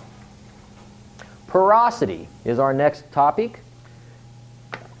 Porosity is our next topic.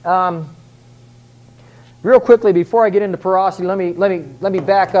 Real quickly, before I get into porosity, let me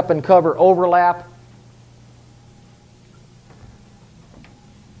back up and cover overlap.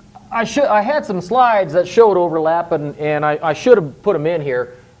 I had some slides that showed overlap, and I should have put them in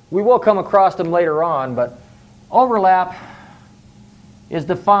here. We will come across them later on, but overlap is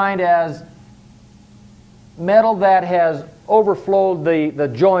defined as metal that has overflowed the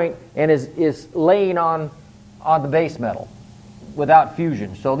joint and is laying on the base metal without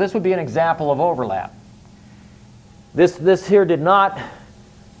fusion. So this would be an example of overlap. This here did not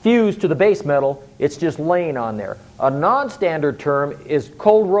fuse to the base metal, it's just laying on there. A non-standard term is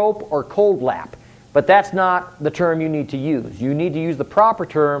cold rope or cold lap, but that's not the term you need to use. You need to use the proper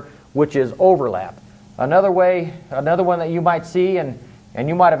term, which is overlap. Another one that you might see, and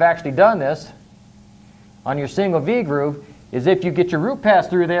you might have actually done this on your single V-groove, is if you get your root pass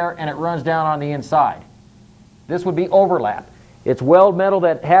through there and it runs down on the inside. This would be overlap. It's weld metal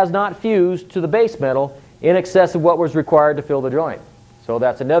that has not fused to the base metal in excess of what was required to fill the joint. So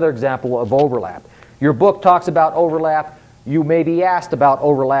that's another example of overlap. Your book talks about overlap. You may be asked about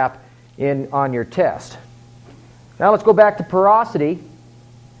overlap on your test. Now let's go back to porosity.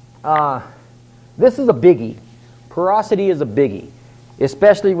 This is a biggie. Porosity is a biggie,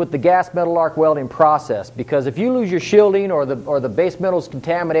 especially with the gas metal arc welding process, because if you lose your shielding or the base metal is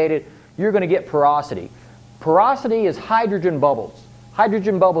contaminated, you're going to get porosity. Porosity is hydrogen bubbles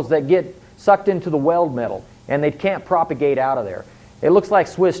that get sucked into the weld metal, and they can't propagate out of there. It looks like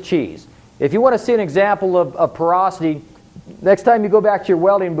Swiss cheese. If you want to see an example of porosity, next time you go back to your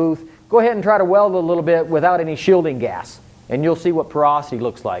welding booth, go ahead and try to weld a little bit without any shielding gas, and you'll see what porosity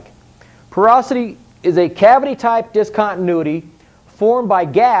looks like. Porosity is a cavity-type discontinuity formed by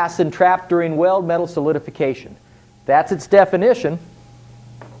gas entrapped during weld metal solidification. That's its definition,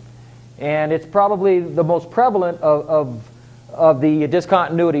 and it's probably the most prevalent of the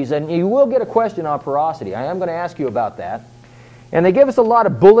discontinuities, and you will get a question on porosity. I am going to ask you about that. And they give us a lot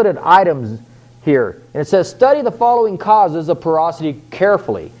of bulleted items here. And it says, study the following causes of porosity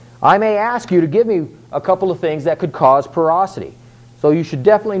carefully. I may ask you to give me a couple of things that could cause porosity. So you should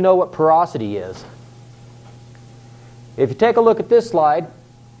definitely know what porosity is. If you take a look at this slide,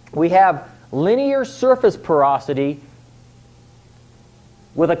 we have linear surface porosity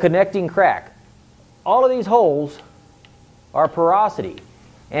with a connecting crack. All of these holes are porosity.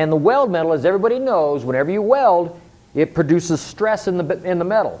 And the weld metal, as everybody knows, whenever you weld, it produces stress in the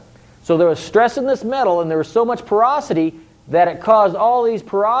metal. So there was stress in this metal, and there was so much porosity that it caused all these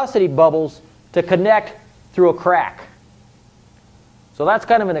porosity bubbles to connect through a crack. So that's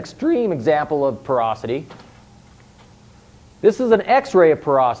kind of an extreme example of porosity. This is an X-ray of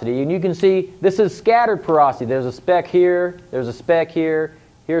porosity, and you can see this is scattered porosity. There's a speck here, there's a speck here,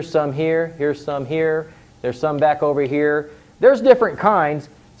 here's some here, here's some here, there's some back over here. There's different kinds.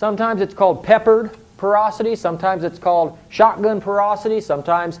 Sometimes it's called peppered porosity, sometimes it's called shotgun porosity,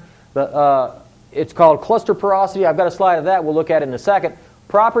 sometimes it's called cluster porosity. I've got a slide of that we'll look at in a second.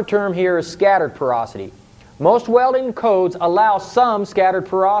 Proper term here is scattered porosity. Most welding codes allow some scattered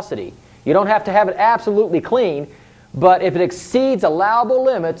porosity. You don't have to have it absolutely clean, but if it exceeds allowable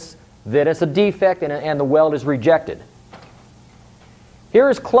limits, then it's a defect and the weld is rejected. Here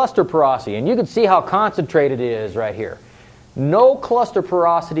is cluster porosity, and you can see how concentrated it is right here. No cluster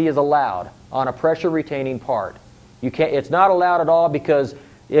porosity is allowed on a pressure retaining part. It's not allowed at all, because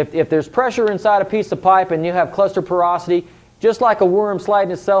if there's pressure inside a piece of pipe and you have cluster porosity, just like a worm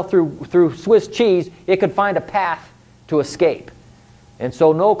sliding itself through Swiss cheese, it could find a path to escape. And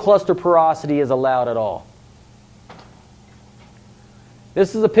so no cluster porosity is allowed at all.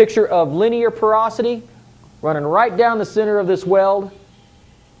 This is a picture of linear porosity running right down the center of this weld.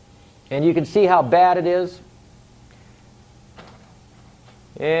 And you can see how bad it is.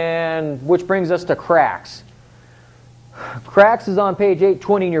 And which brings us to cracks. Cracks is on page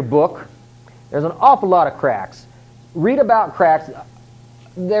 820 in your book. There's an awful lot of cracks. Read about cracks.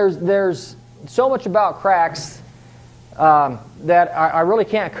 There's so much about cracks that I really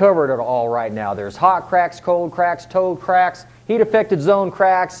can't cover it at all right now. There's hot cracks, cold cracks, toad cracks, heat-affected zone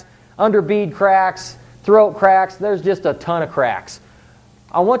cracks, underbead cracks, throat cracks. There's just a ton of cracks.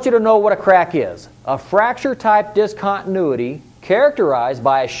 I want you to know what a crack is. A fracture-type discontinuity characterized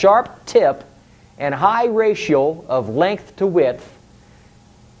by a sharp tip and high ratio of length to width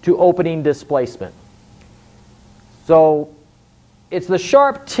to opening displacement. So it's the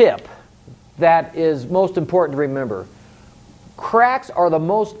sharp tip that is most important to remember. Cracks are the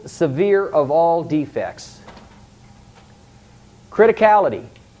most severe of all defects. Criticality.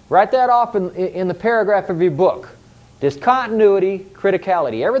 Write that off in the paragraph of your book. Discontinuity,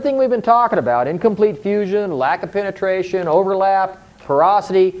 criticality. Everything we've been talking about, incomplete fusion, lack of penetration, overlap,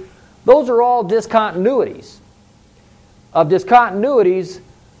 porosity, those are all discontinuities. Of discontinuities,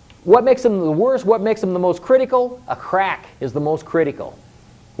 what makes them the worst, what makes them the most critical? A crack is the most critical.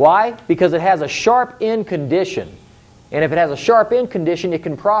 Why? Because it has a sharp end condition. And if it has a sharp end condition, it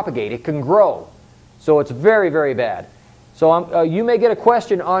can propagate, it can grow. So it's very, very bad. So you may get a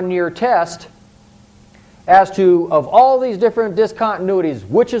question on your test as to, of all these different discontinuities,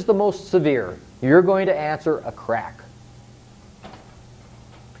 which is the most severe? You're going to answer a crack.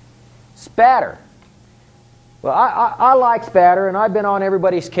 Spatter. Well, I like spatter, and I've been on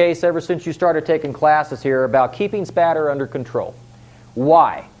everybody's case ever since you started taking classes here about keeping spatter under control.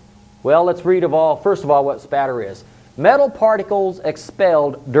 Why? Well, let's read first of all what spatter is. Metal particles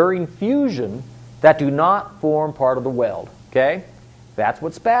expelled during fusion that do not form part of the weld. Okay? That's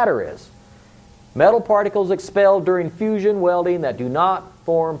what spatter is. Metal particles expelled during fusion welding that do not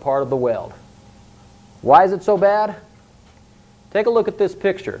form part of the weld. Why is it so bad? Take a look at this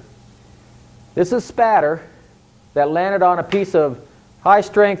picture. This is spatter that landed on a piece of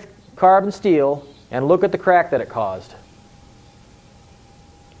high-strength carbon steel, and look at the crack that it caused.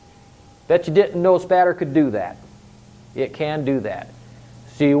 Bet you didn't know spatter could do that. It can do that.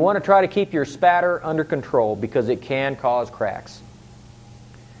 So you want to try to keep your spatter under control because it can cause cracks.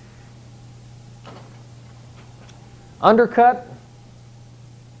 Undercut.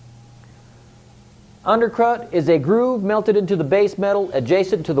 Undercut is a groove melted into the base metal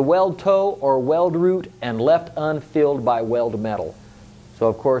adjacent to the weld toe or weld root and left unfilled by weld metal. So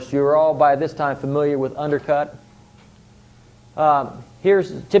of course you're all by this time familiar with undercut.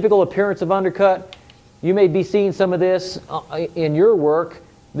 Here's the typical appearance of undercut. You may be seeing some of this in your work.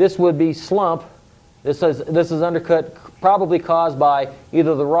 This would be slump. This is undercut probably caused by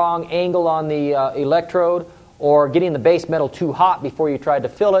either the wrong angle on the electrode or getting the base metal too hot before you tried to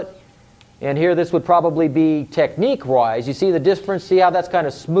fill it. And here this would probably be technique-wise. You see the difference? See how that's kind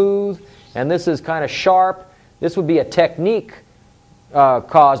of smooth and this is kind of sharp? This would be a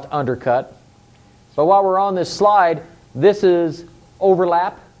technique-caused undercut. But while we're on this slide, this is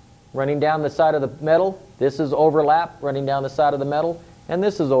overlap running down the side of the metal. This is overlap running down the side of the metal. And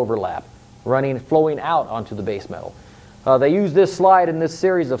this is overlap flowing out onto the base metal. They use this slide in this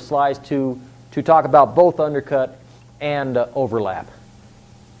series of slides to talk about both undercut and overlap.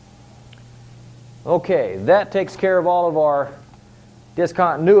 Okay, that takes care of all of our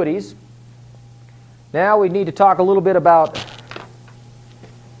discontinuities. Now we need to talk a little bit about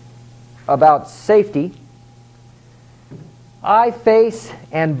safety. Eye, face,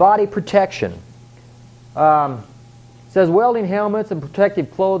 and body protection. Says welding helmets and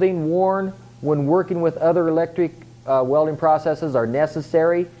protective clothing worn when working with other electric welding processes are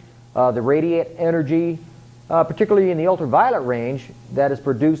necessary. The radiant energy, particularly in the ultraviolet range, that is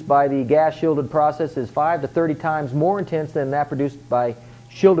produced by the gas-shielded process is 5 to 30 times more intense than that produced by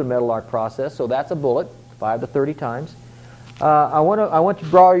shielded metal arc process. So that's a bullet, 5 to 30 times. I want to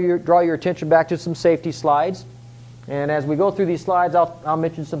draw your attention back to some safety slides. And as we go through these slides, I'll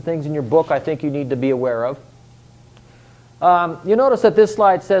mention some things in your book I think you need to be aware of. You notice that this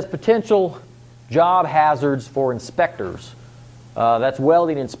slide says potential job hazards for inspectors. That's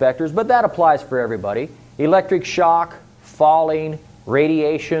welding inspectors, but that applies for everybody. Electric shock, falling,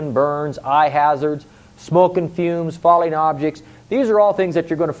 radiation, burns, eye hazards, smoke and fumes, falling objects. These are all things that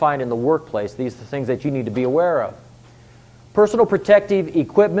you're going to find in the workplace. These are the things that you need to be aware of. Personal protective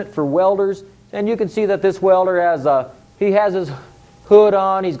equipment for welders. And you can see that this welder has his hood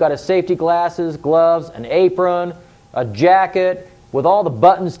on, he's got his safety glasses, gloves, an apron, a jacket with all the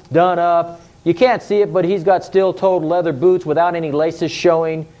buttons done up. You can't see it, but he's got steel-toed leather boots without any laces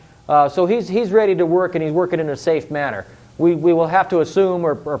showing. So he's ready to work, and he's working in a safe manner. we will have to assume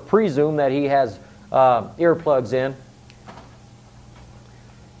or presume that he has earplugs in.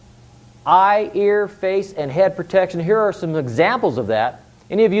 Eye, ear, face, and head protection. Here are some examples of that.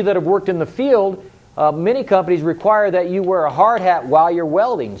 Any of you that have worked in the field, many companies require that you wear a hard hat while you're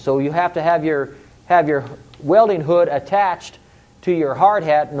welding. So you have to have your welding hood attached to your hard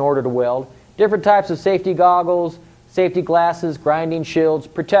hat in order to weld. Different types of safety goggles, safety glasses, grinding shields,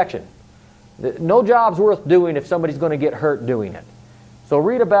 protection. No job's worth doing if somebody's going to get hurt doing it. So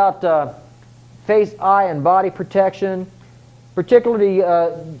read about face, eye, and body protection. Particularly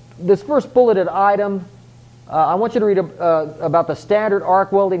this first bulleted item, I want you to read about the standard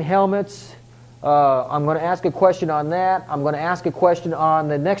arc welding helmets. I'm going to ask a question on that. I'm going to ask a question on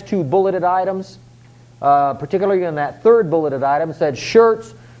the next two bulleted items. Particularly in that third bulleted item, it said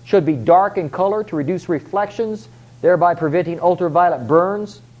shirts should be dark in color to reduce reflections, thereby preventing ultraviolet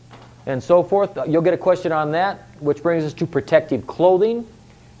burns, and so forth. You'll get a question on that, which brings us to protective clothing.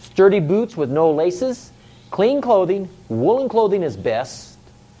 Sturdy boots with no laces. Clean clothing, woolen clothing is best.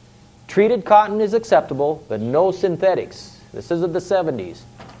 Treated cotton is acceptable, but no synthetics. This is of the 70s.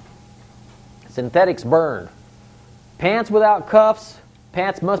 Synthetics burn. Pants without cuffs.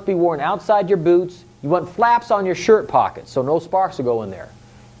 Pants must be worn outside your boots. You want flaps on your shirt pockets, so no sparks will go in there.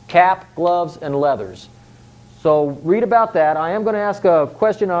 Cap, gloves, and leathers. So read about that. I am going to ask a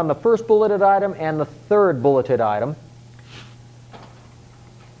question on the first bulleted item and the third bulleted item.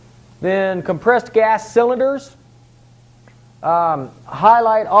 Then compressed gas cylinders.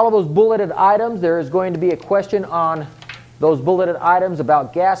 Highlight all of those bulleted items. There is going to be a question on those bulleted items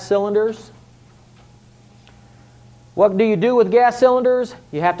about gas cylinders. What do you do with gas cylinders?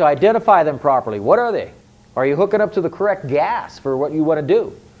 You have to identify them properly. What are they? Are you hooking up to the correct gas for what you want to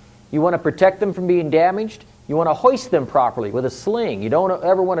do? You want to protect them from being damaged. You want to hoist them properly with a sling. You don't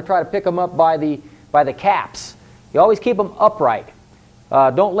ever want to try to pick them up by the caps. You always keep them upright.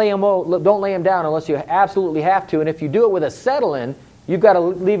 Don't lay them down unless you absolutely have to. And if you do it with a settle-in, you've got to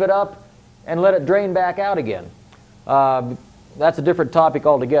leave it up and let it drain back out again. That's a different topic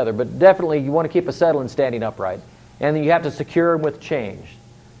altogether. But definitely you want to keep a settle-in standing upright. And then you have to secure them with chains.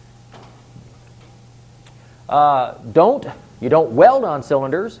 You don't weld on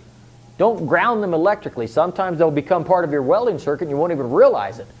cylinders. Don't ground them electrically. Sometimes they'll become part of your welding circuit and you won't even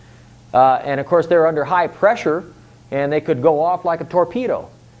realize it. And of course they're under high pressure and they could go off like a torpedo.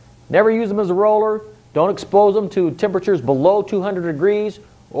 Never use them as a roller. Don't expose them to temperatures below 200 degrees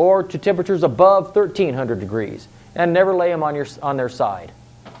or to temperatures above 1300 degrees. And never lay them on their side.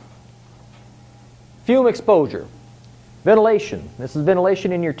 Fume exposure. Ventilation. This is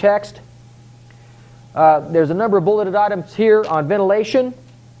ventilation in your text. There's a number of bulleted items here on ventilation.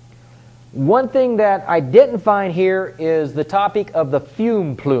 One thing that I didn't find here is the topic of the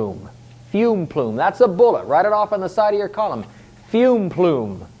fume plume. Fume plume. That's a bullet. Write it off on the side of your column. Fume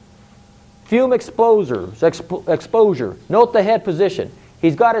plume. Fume exposure. Note the head position.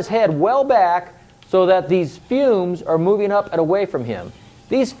 He's got his head well back so that these fumes are moving up and away from him.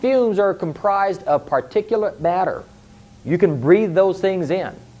 These fumes are comprised of particulate matter. You can breathe those things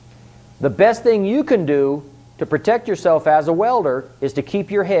in. The best thing you can do to protect yourself as a welder is to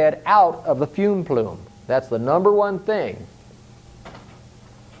keep your head out of the fume plume. That's the number one thing.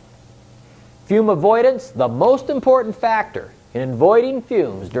 Fume avoidance, the most important factor in avoiding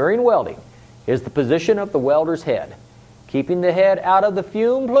fumes during welding is the position of the welder's head. Keeping the head out of the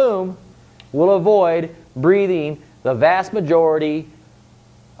fume plume will avoid breathing the vast majority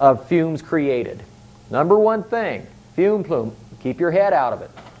of fumes created. Number one thing, fume plume, keep your head out of it.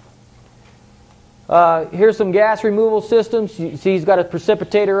 Here's some gas removal systems. You see he's got a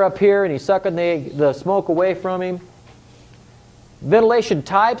precipitator up here and he's sucking the smoke away from him. Ventilation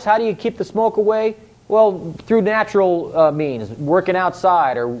types, how do you keep the smoke away? Well, through natural means, working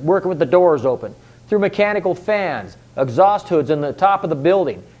outside or working with the doors open. Through mechanical fans, exhaust hoods in the top of the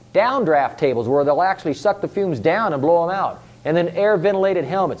building, downdraft tables where they'll actually suck the fumes down and blow them out. And then air ventilated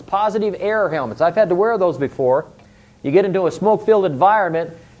helmets, positive air helmets. I've had to wear those before. You get into a smoke-filled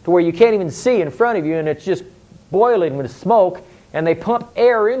environment to where you can't even see in front of you and it's just boiling with smoke, and they pump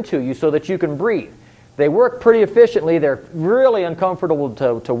air into you so that you can breathe. They work pretty efficiently. They're really uncomfortable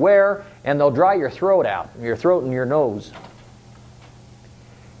to wear, and they'll dry your throat out, your throat and your nose.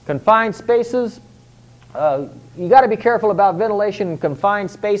 Confined spaces. You got to be careful about ventilation in confined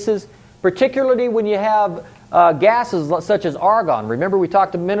spaces, particularly when you have gases such as argon. Remember we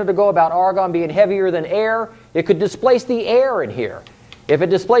talked a minute ago about argon being heavier than air? It could displace the air in here. If it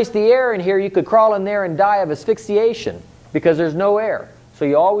displaced the air in here, you could crawl in there and die of asphyxiation because there's no air. So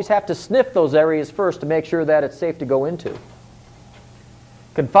you always have to sniff those areas first to make sure that it's safe to go into.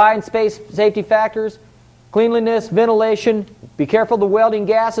 Confined space safety factors. Cleanliness, ventilation. Be careful of the welding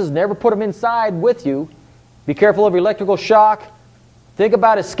gases. Never put them inside with you. Be careful of electrical shock. Think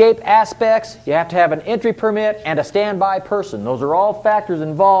about escape aspects. You have to have an entry permit and a standby person. Those are all factors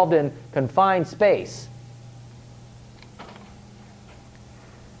involved in confined space.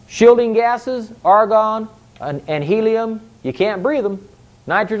 Shielding gases, argon and helium, you can't breathe them.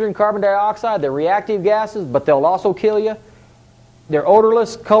 Nitrogen, carbon dioxide, they're reactive gases, but they'll also kill you. They're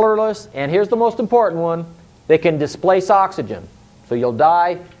odorless, colorless, and here's the most important one. They can displace oxygen. So you'll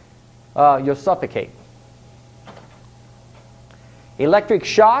die, you'll suffocate. Electric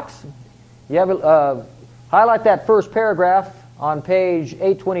shocks. You have highlight that first paragraph on page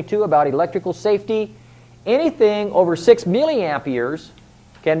 822 about electrical safety. Anything over 6 milliamperes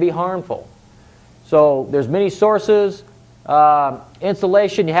can be harmful. So there's many sources.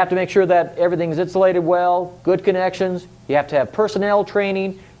 Insulation, you have to make sure that everything's insulated well, good connections. You have to have personnel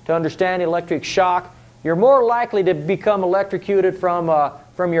training to understand electric shock. You're more likely to become electrocuted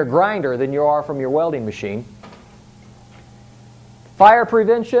from your grinder than you are from your welding machine. Fire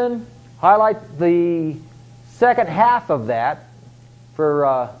prevention, highlight the second half of that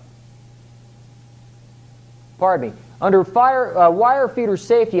for, pardon me. Under wire feeder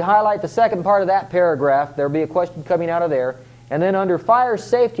safety, highlight the second part of that paragraph. There will be a question coming out of there. And then under fire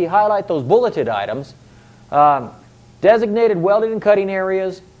safety, highlight those bulleted items. Designated welding and cutting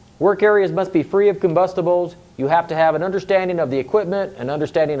areas. Work areas must be free of combustibles. You have to have an understanding of the equipment, an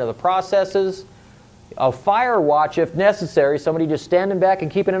understanding of the processes. A fire watch if necessary, somebody just standing back and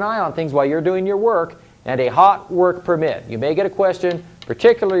keeping an eye on things while you're doing your work, and a hot work permit. You may get a question,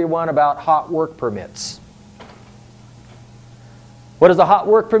 particularly one about hot work permits. What is a hot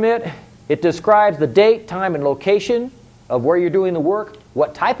work permit? It describes the date, time, and location of where you're doing the work,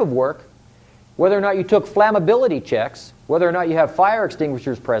 what type of work, whether or not you took flammability checks, whether or not you have fire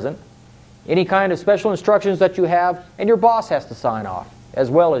extinguishers present, any kind of special instructions that you have, and your boss has to sign off, as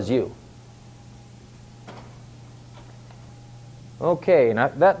well as you. Okay, now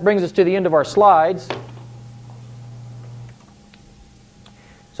that brings us to the end of our slides.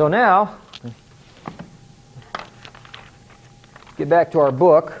 So now, get back to our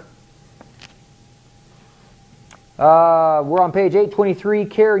book. We're on page 823,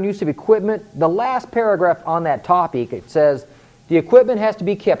 care and use of equipment. The last paragraph on that topic, it says, the equipment has to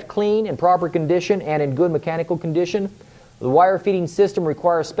be kept clean, in proper condition, and in good mechanical condition. The wire feeding system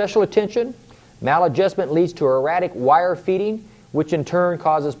requires special attention. Maladjustment leads to erratic wire feeding, which in turn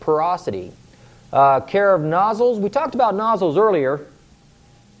causes porosity. Care of nozzles. We talked about nozzles earlier.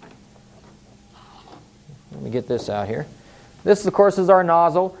 Let me get this out here. This, of course, is our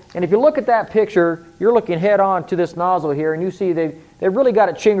nozzle. And if you look at that picture, you're looking head on to this nozzle here, and you see they've really got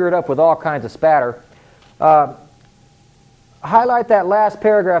it chingered up with all kinds of spatter. Highlight that last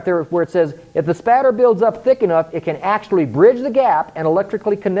paragraph there where it says, if the spatter builds up thick enough, it can actually bridge the gap and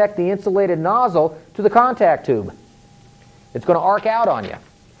electrically connect the insulated nozzle to the contact tube. It's going to arc out on you.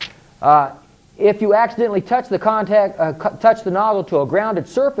 If you accidentally touch the nozzle to a grounded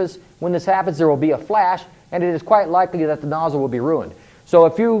surface, when this happens, there will be a flash, and it is quite likely that the nozzle will be ruined. So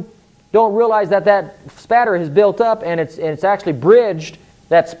if you don't realize that that spatter has built up and it's actually bridged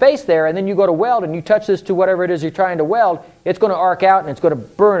that space there, and then you go to weld and you touch this to whatever it is you're trying to weld, it's going to arc out and it's going to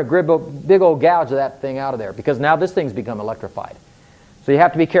burn a big old gouge of that thing out of there, because now this thing's become electrified. So you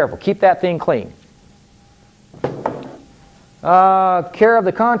have to be careful. Keep that thing clean. Care of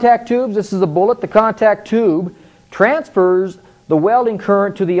the contact tubes. This is a bullet. The contact tube transfers the welding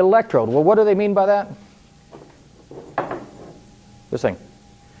current to the electrode. Well, what do they mean by that? This thing.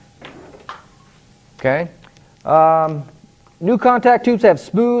 Okay. New contact tubes have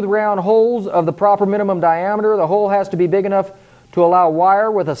smooth, round holes of the proper minimum diameter. The hole has to be big enough to allow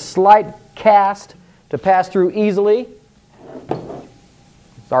wire with a slight cast to pass through easily.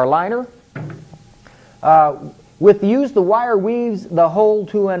 It's our liner. With use, the wire weaves the hole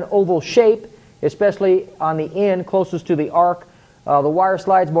to an oval shape, especially on the end closest to the arc. The wire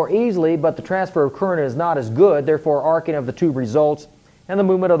slides more easily, but the transfer of current is not as good. Therefore, arcing of the tube results, and the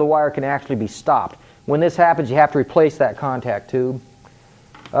movement of the wire can actually be stopped. When this happens, you have to replace that contact tube.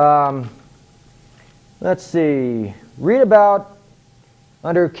 Let's see. Read about,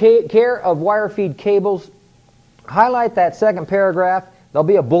 under care of wire feed cables, highlight that second paragraph. There'll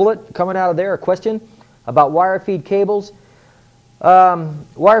be a bullet coming out of there, a question about wire feed cables.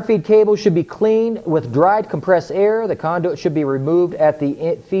 Wire feed cables should be cleaned with dried compressed air. The conduit should be removed at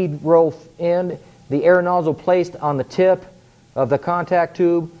the feed roll end. The air nozzle placed on the tip of the contact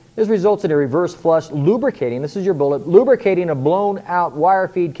tube. This results in a reverse flush lubricating. This is your bullet. Lubricating a blown out wire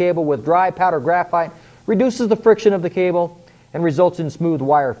feed cable with dry powder graphite reduces the friction of the cable and results in smooth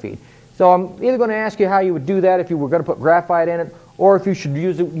wire feed. So I'm either going to ask you how you would do that if you were going to put graphite in it, or if you should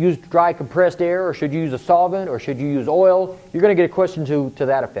use dry compressed air, or should you use a solvent, or should you use oil. You're going to get a question to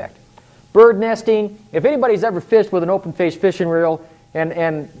that effect. Bird nesting. If anybody's ever fished with an open-face fishing reel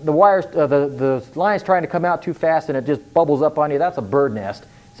and the wires, the line's trying to come out too fast and it just bubbles up on you, that's a bird nest.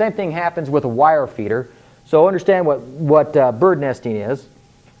 Same thing happens with a wire feeder. So understand what bird nesting is.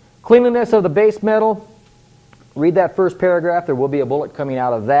 Cleanliness of the base metal. Read that first paragraph. There will be a bullet coming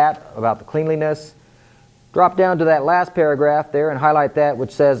out of that about the cleanliness. Drop down to that last paragraph there and highlight that,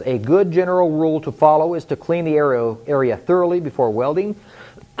 which says a good general rule to follow is to clean the area thoroughly before welding.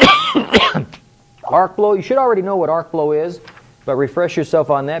 Arc blow. You should already know what arc blow is, but refresh yourself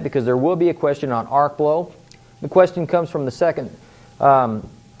on that because there will be a question on arc blow. The question comes from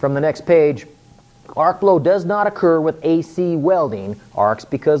the next page. Arc blow does not occur with AC welding arcs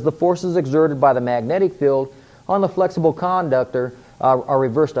because the forces exerted by the magnetic field on the flexible conductor are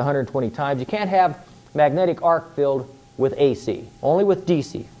reversed 120 times. You can't have magnetic arc field with AC, only with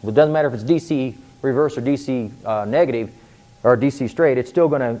DC. It doesn't matter if it's DC reverse or DC negative or DC straight, it's still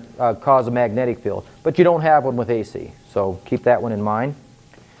going to cause a magnetic field. But you don't have one with AC, so keep that one in mind.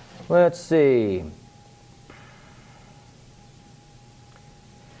 Let's see.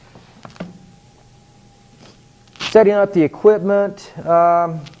 Setting up the equipment.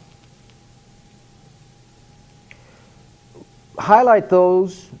 Highlight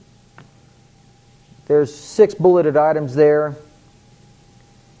those. There's 6 bulleted items there.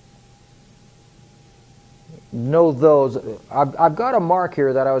 Know those. I've got a mark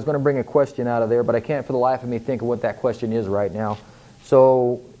here that I was going to bring a question out of there, but I can't for the life of me think of what that question is right now.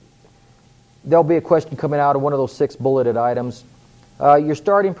 So there'll be a question coming out of one of those 6 bulleted items. Your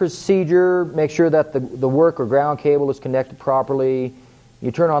starting procedure, make sure that the work or ground cable is connected properly.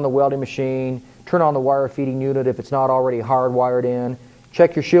 You turn on the welding machine, turn on the wire feeding unit if it's not already hardwired in.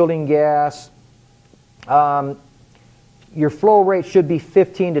 Check your shielding gas. Your flow rate should be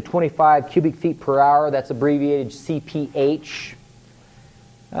 15 to 25 cubic feet per hour. That's abbreviated CPH.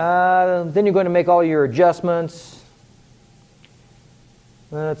 Then you're going to make all your adjustments.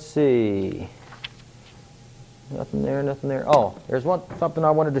 Let's see. Nothing there, nothing there. Oh, there's something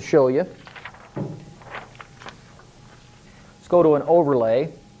I wanted to show you. Let's go to an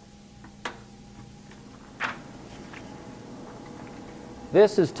overlay.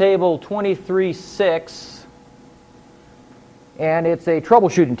 This is table 23.6. And it's a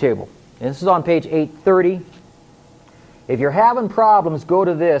troubleshooting table. And this is on page 830. If you're having problems, go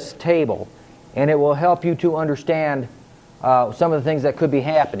to this table, and it will help you to understand some of the things that could be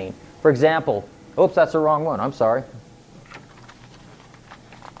happening. For example, oops, that's the wrong one. I'm sorry.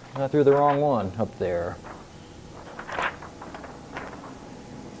 I threw the wrong one up there.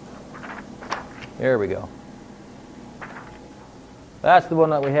 There we go. That's the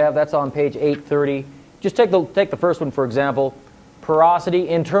one that we have. That's on page 830. Just take the first one, for example. Porosity,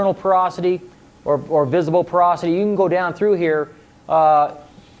 internal porosity, or visible porosity. You can go down through here.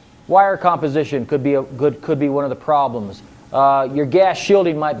 Wire composition could be one of the problems. Your gas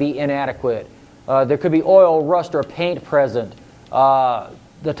shielding might be inadequate. There could be oil, rust, or paint present.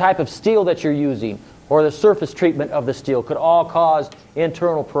 The type of steel that you're using, or the surface treatment of the steel, could all cause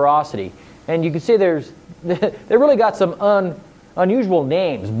internal porosity. And you can see they really got some unusual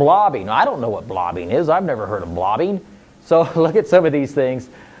names. Blobbing. I don't know what blobbing is. I've never heard of blobbing. So look at some of these things.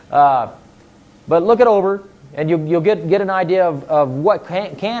 But look it over, and you'll get an idea of what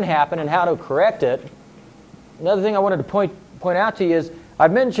can happen and how to correct it. Another thing I wanted to point out to you is,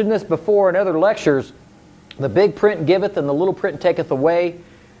 I've mentioned this before in other lectures, the big print giveth and the little print taketh away.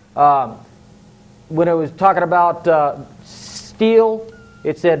 When I was talking about steel,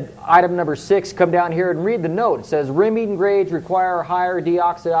 it said item number 6, come down here and read the note. It says rimming grades require higher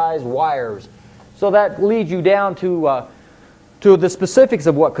deoxidized wires. So that leads you down to the specifics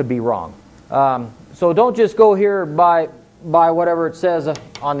of what could be wrong. So don't just go here by whatever it says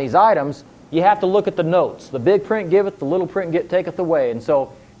on these items. You have to look at the notes. The big print giveth, the little print taketh away. And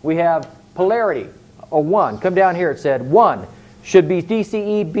so we have polarity, a 1. Come down here, it said 1 should be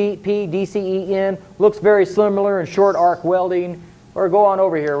DCE BP, DCE in. Looks very similar in short arc welding. Or go on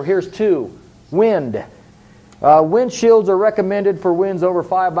over here. Here's 2. Wind. Wind shields are recommended for winds over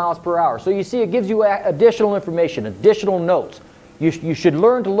 5 miles per hour. So you see, it gives you additional information, additional notes. You should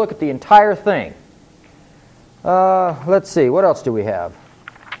learn to look at the entire thing. Let's see, what else do we have?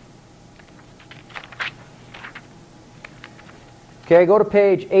 Okay, go to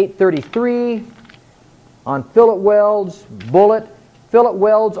page 833 on fillet welds, bullet. Fillet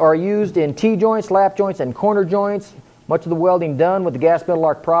welds are used in T-joints, lap joints, and corner joints. Much of the welding done with the gas metal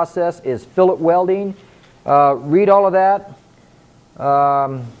arc process is fillet welding. Read all of that.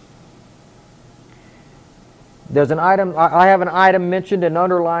 There's an item, I have an item mentioned and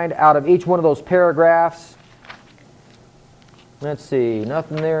underlined out of each one of those paragraphs. Let's see,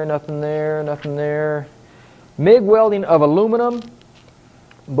 nothing there, nothing there, nothing there. MIG welding of aluminum,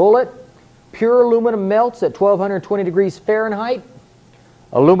 bullet, pure aluminum melts at 1220 degrees Fahrenheit.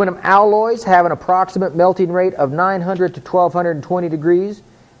 Aluminum alloys have an approximate melting rate of 900 to 1220 degrees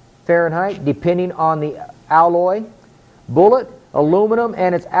Fahrenheit, depending on the alloy. Bullet, aluminum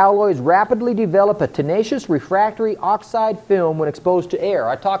and its alloys rapidly develop a tenacious refractory oxide film when exposed to air.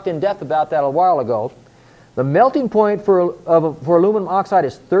 I talked in depth about that a while ago. The melting point for aluminum oxide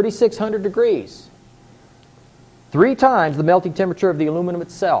is 3600 degrees, 3 times the melting temperature of the aluminum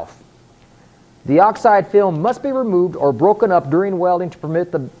itself. The oxide film must be removed or broken up during welding to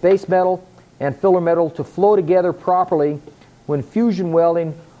permit the base metal and filler metal to flow together properly when fusion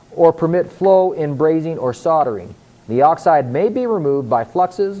welding or permit flow in brazing or soldering. The oxide may be removed by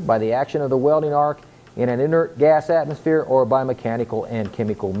fluxes, by the action of the welding arc in an inert gas atmosphere, or by mechanical and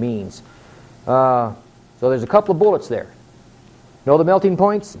chemical means. So there's a couple of bullets there. Know the melting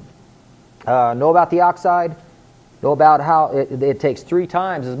points, know about the oxide, know about how it takes 3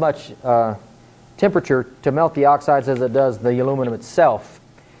 times as much temperature to melt the oxides as it does the aluminum itself.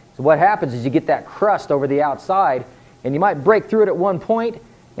 So what happens is you get that crust over the outside, and you might break through it at one point,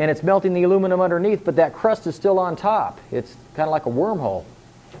 and it's melting the aluminum underneath, but that crust is still on top. It's kind of like a wormhole.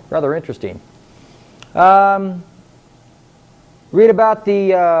 Rather interesting. Read about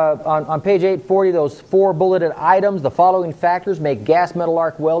the, on page 840, those 4 bulleted items. The following factors make gas metal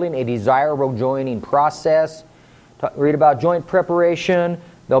arc welding a desirable joining process. Read about joint preparation.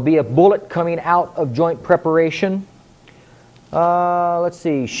 There'll be a bullet coming out of joint preparation. Let's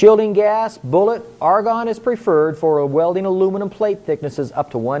see, shielding gas, bullet, argon is preferred for welding aluminum plate thicknesses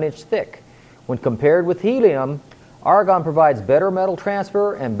up to 1 inch thick. When compared with helium, argon provides better metal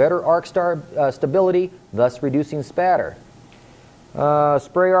transfer and better arc stability, thus reducing spatter.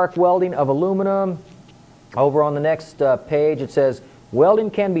 Spray arc welding of aluminum. Over on the next page it says,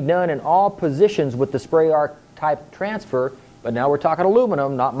 welding can be done in all positions with the spray arc type transfer, but now we're talking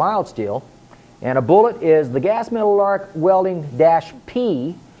aluminum, not mild steel. And a bullet is the gas metal arc welding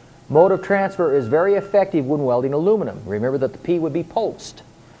 -P. Mode of transfer is very effective when welding aluminum. Remember that the P would be pulsed.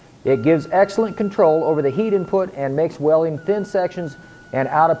 It gives excellent control over the heat input and makes welding thin sections and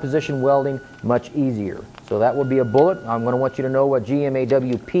out of position welding much easier. So that would be a bullet. I'm going to want you to know what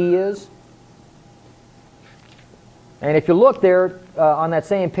GMAWP is. And if you look there on that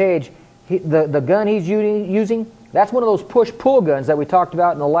same page, the gun he's using, that's one of those push-pull guns that we talked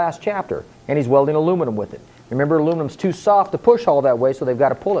about in the last chapter, and he's welding aluminum with it. Remember, aluminum's too soft to push all that way, so they've got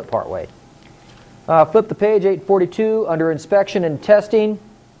to pull it part way. Flip the page, 842, under inspection and testing,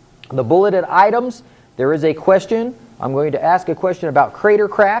 the bulleted items, there is a question. I'm going to ask a question about crater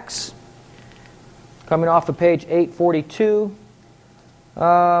cracks. Coming off of page 842.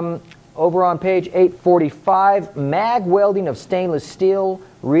 Over on page 845, mag welding of stainless steel.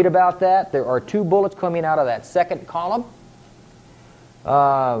 Read about that. There are 2 bullets coming out of that second column.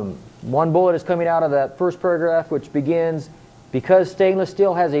 1 bullet is coming out of that first paragraph, which begins, because stainless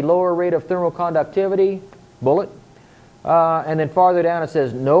steel has a lower rate of thermal conductivity, bullet. And then farther down it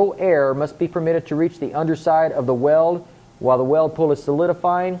says, no air must be permitted to reach the underside of the weld while the weld pool is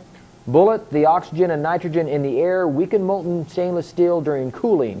solidifying. Bullet, the oxygen and nitrogen in the air weaken molten stainless steel during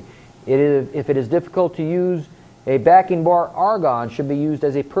cooling. If it is difficult to use, a backing bar argon should be used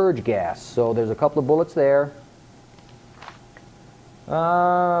as a purge gas. So there's a couple of bullets there.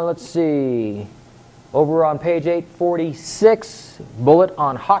 Let's see. Over on page 846, bullet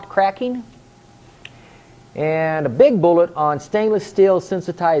on hot cracking. And a big bullet on stainless steel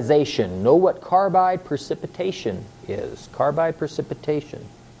sensitization. Know what carbide precipitation is. Carbide precipitation.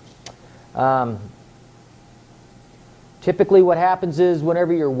 Typically what happens is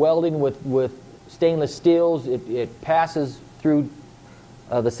whenever you're welding with stainless steels, it passes through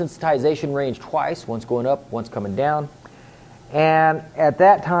the sensitization range twice, once going up, once coming down. And at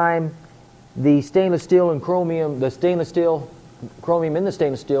that time, the stainless steel and chromium, chromium in the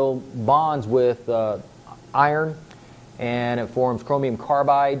stainless steel bonds with iron, and it forms chromium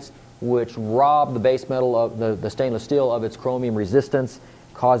carbides, which rob the base metal of the stainless steel of its chromium resistance,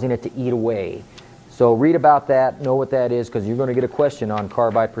 causing it to eat away. So read about that, know what that is, because you're going to get a question on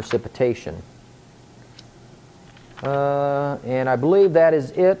carbide precipitation. And I believe that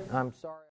is it. I'm sorry.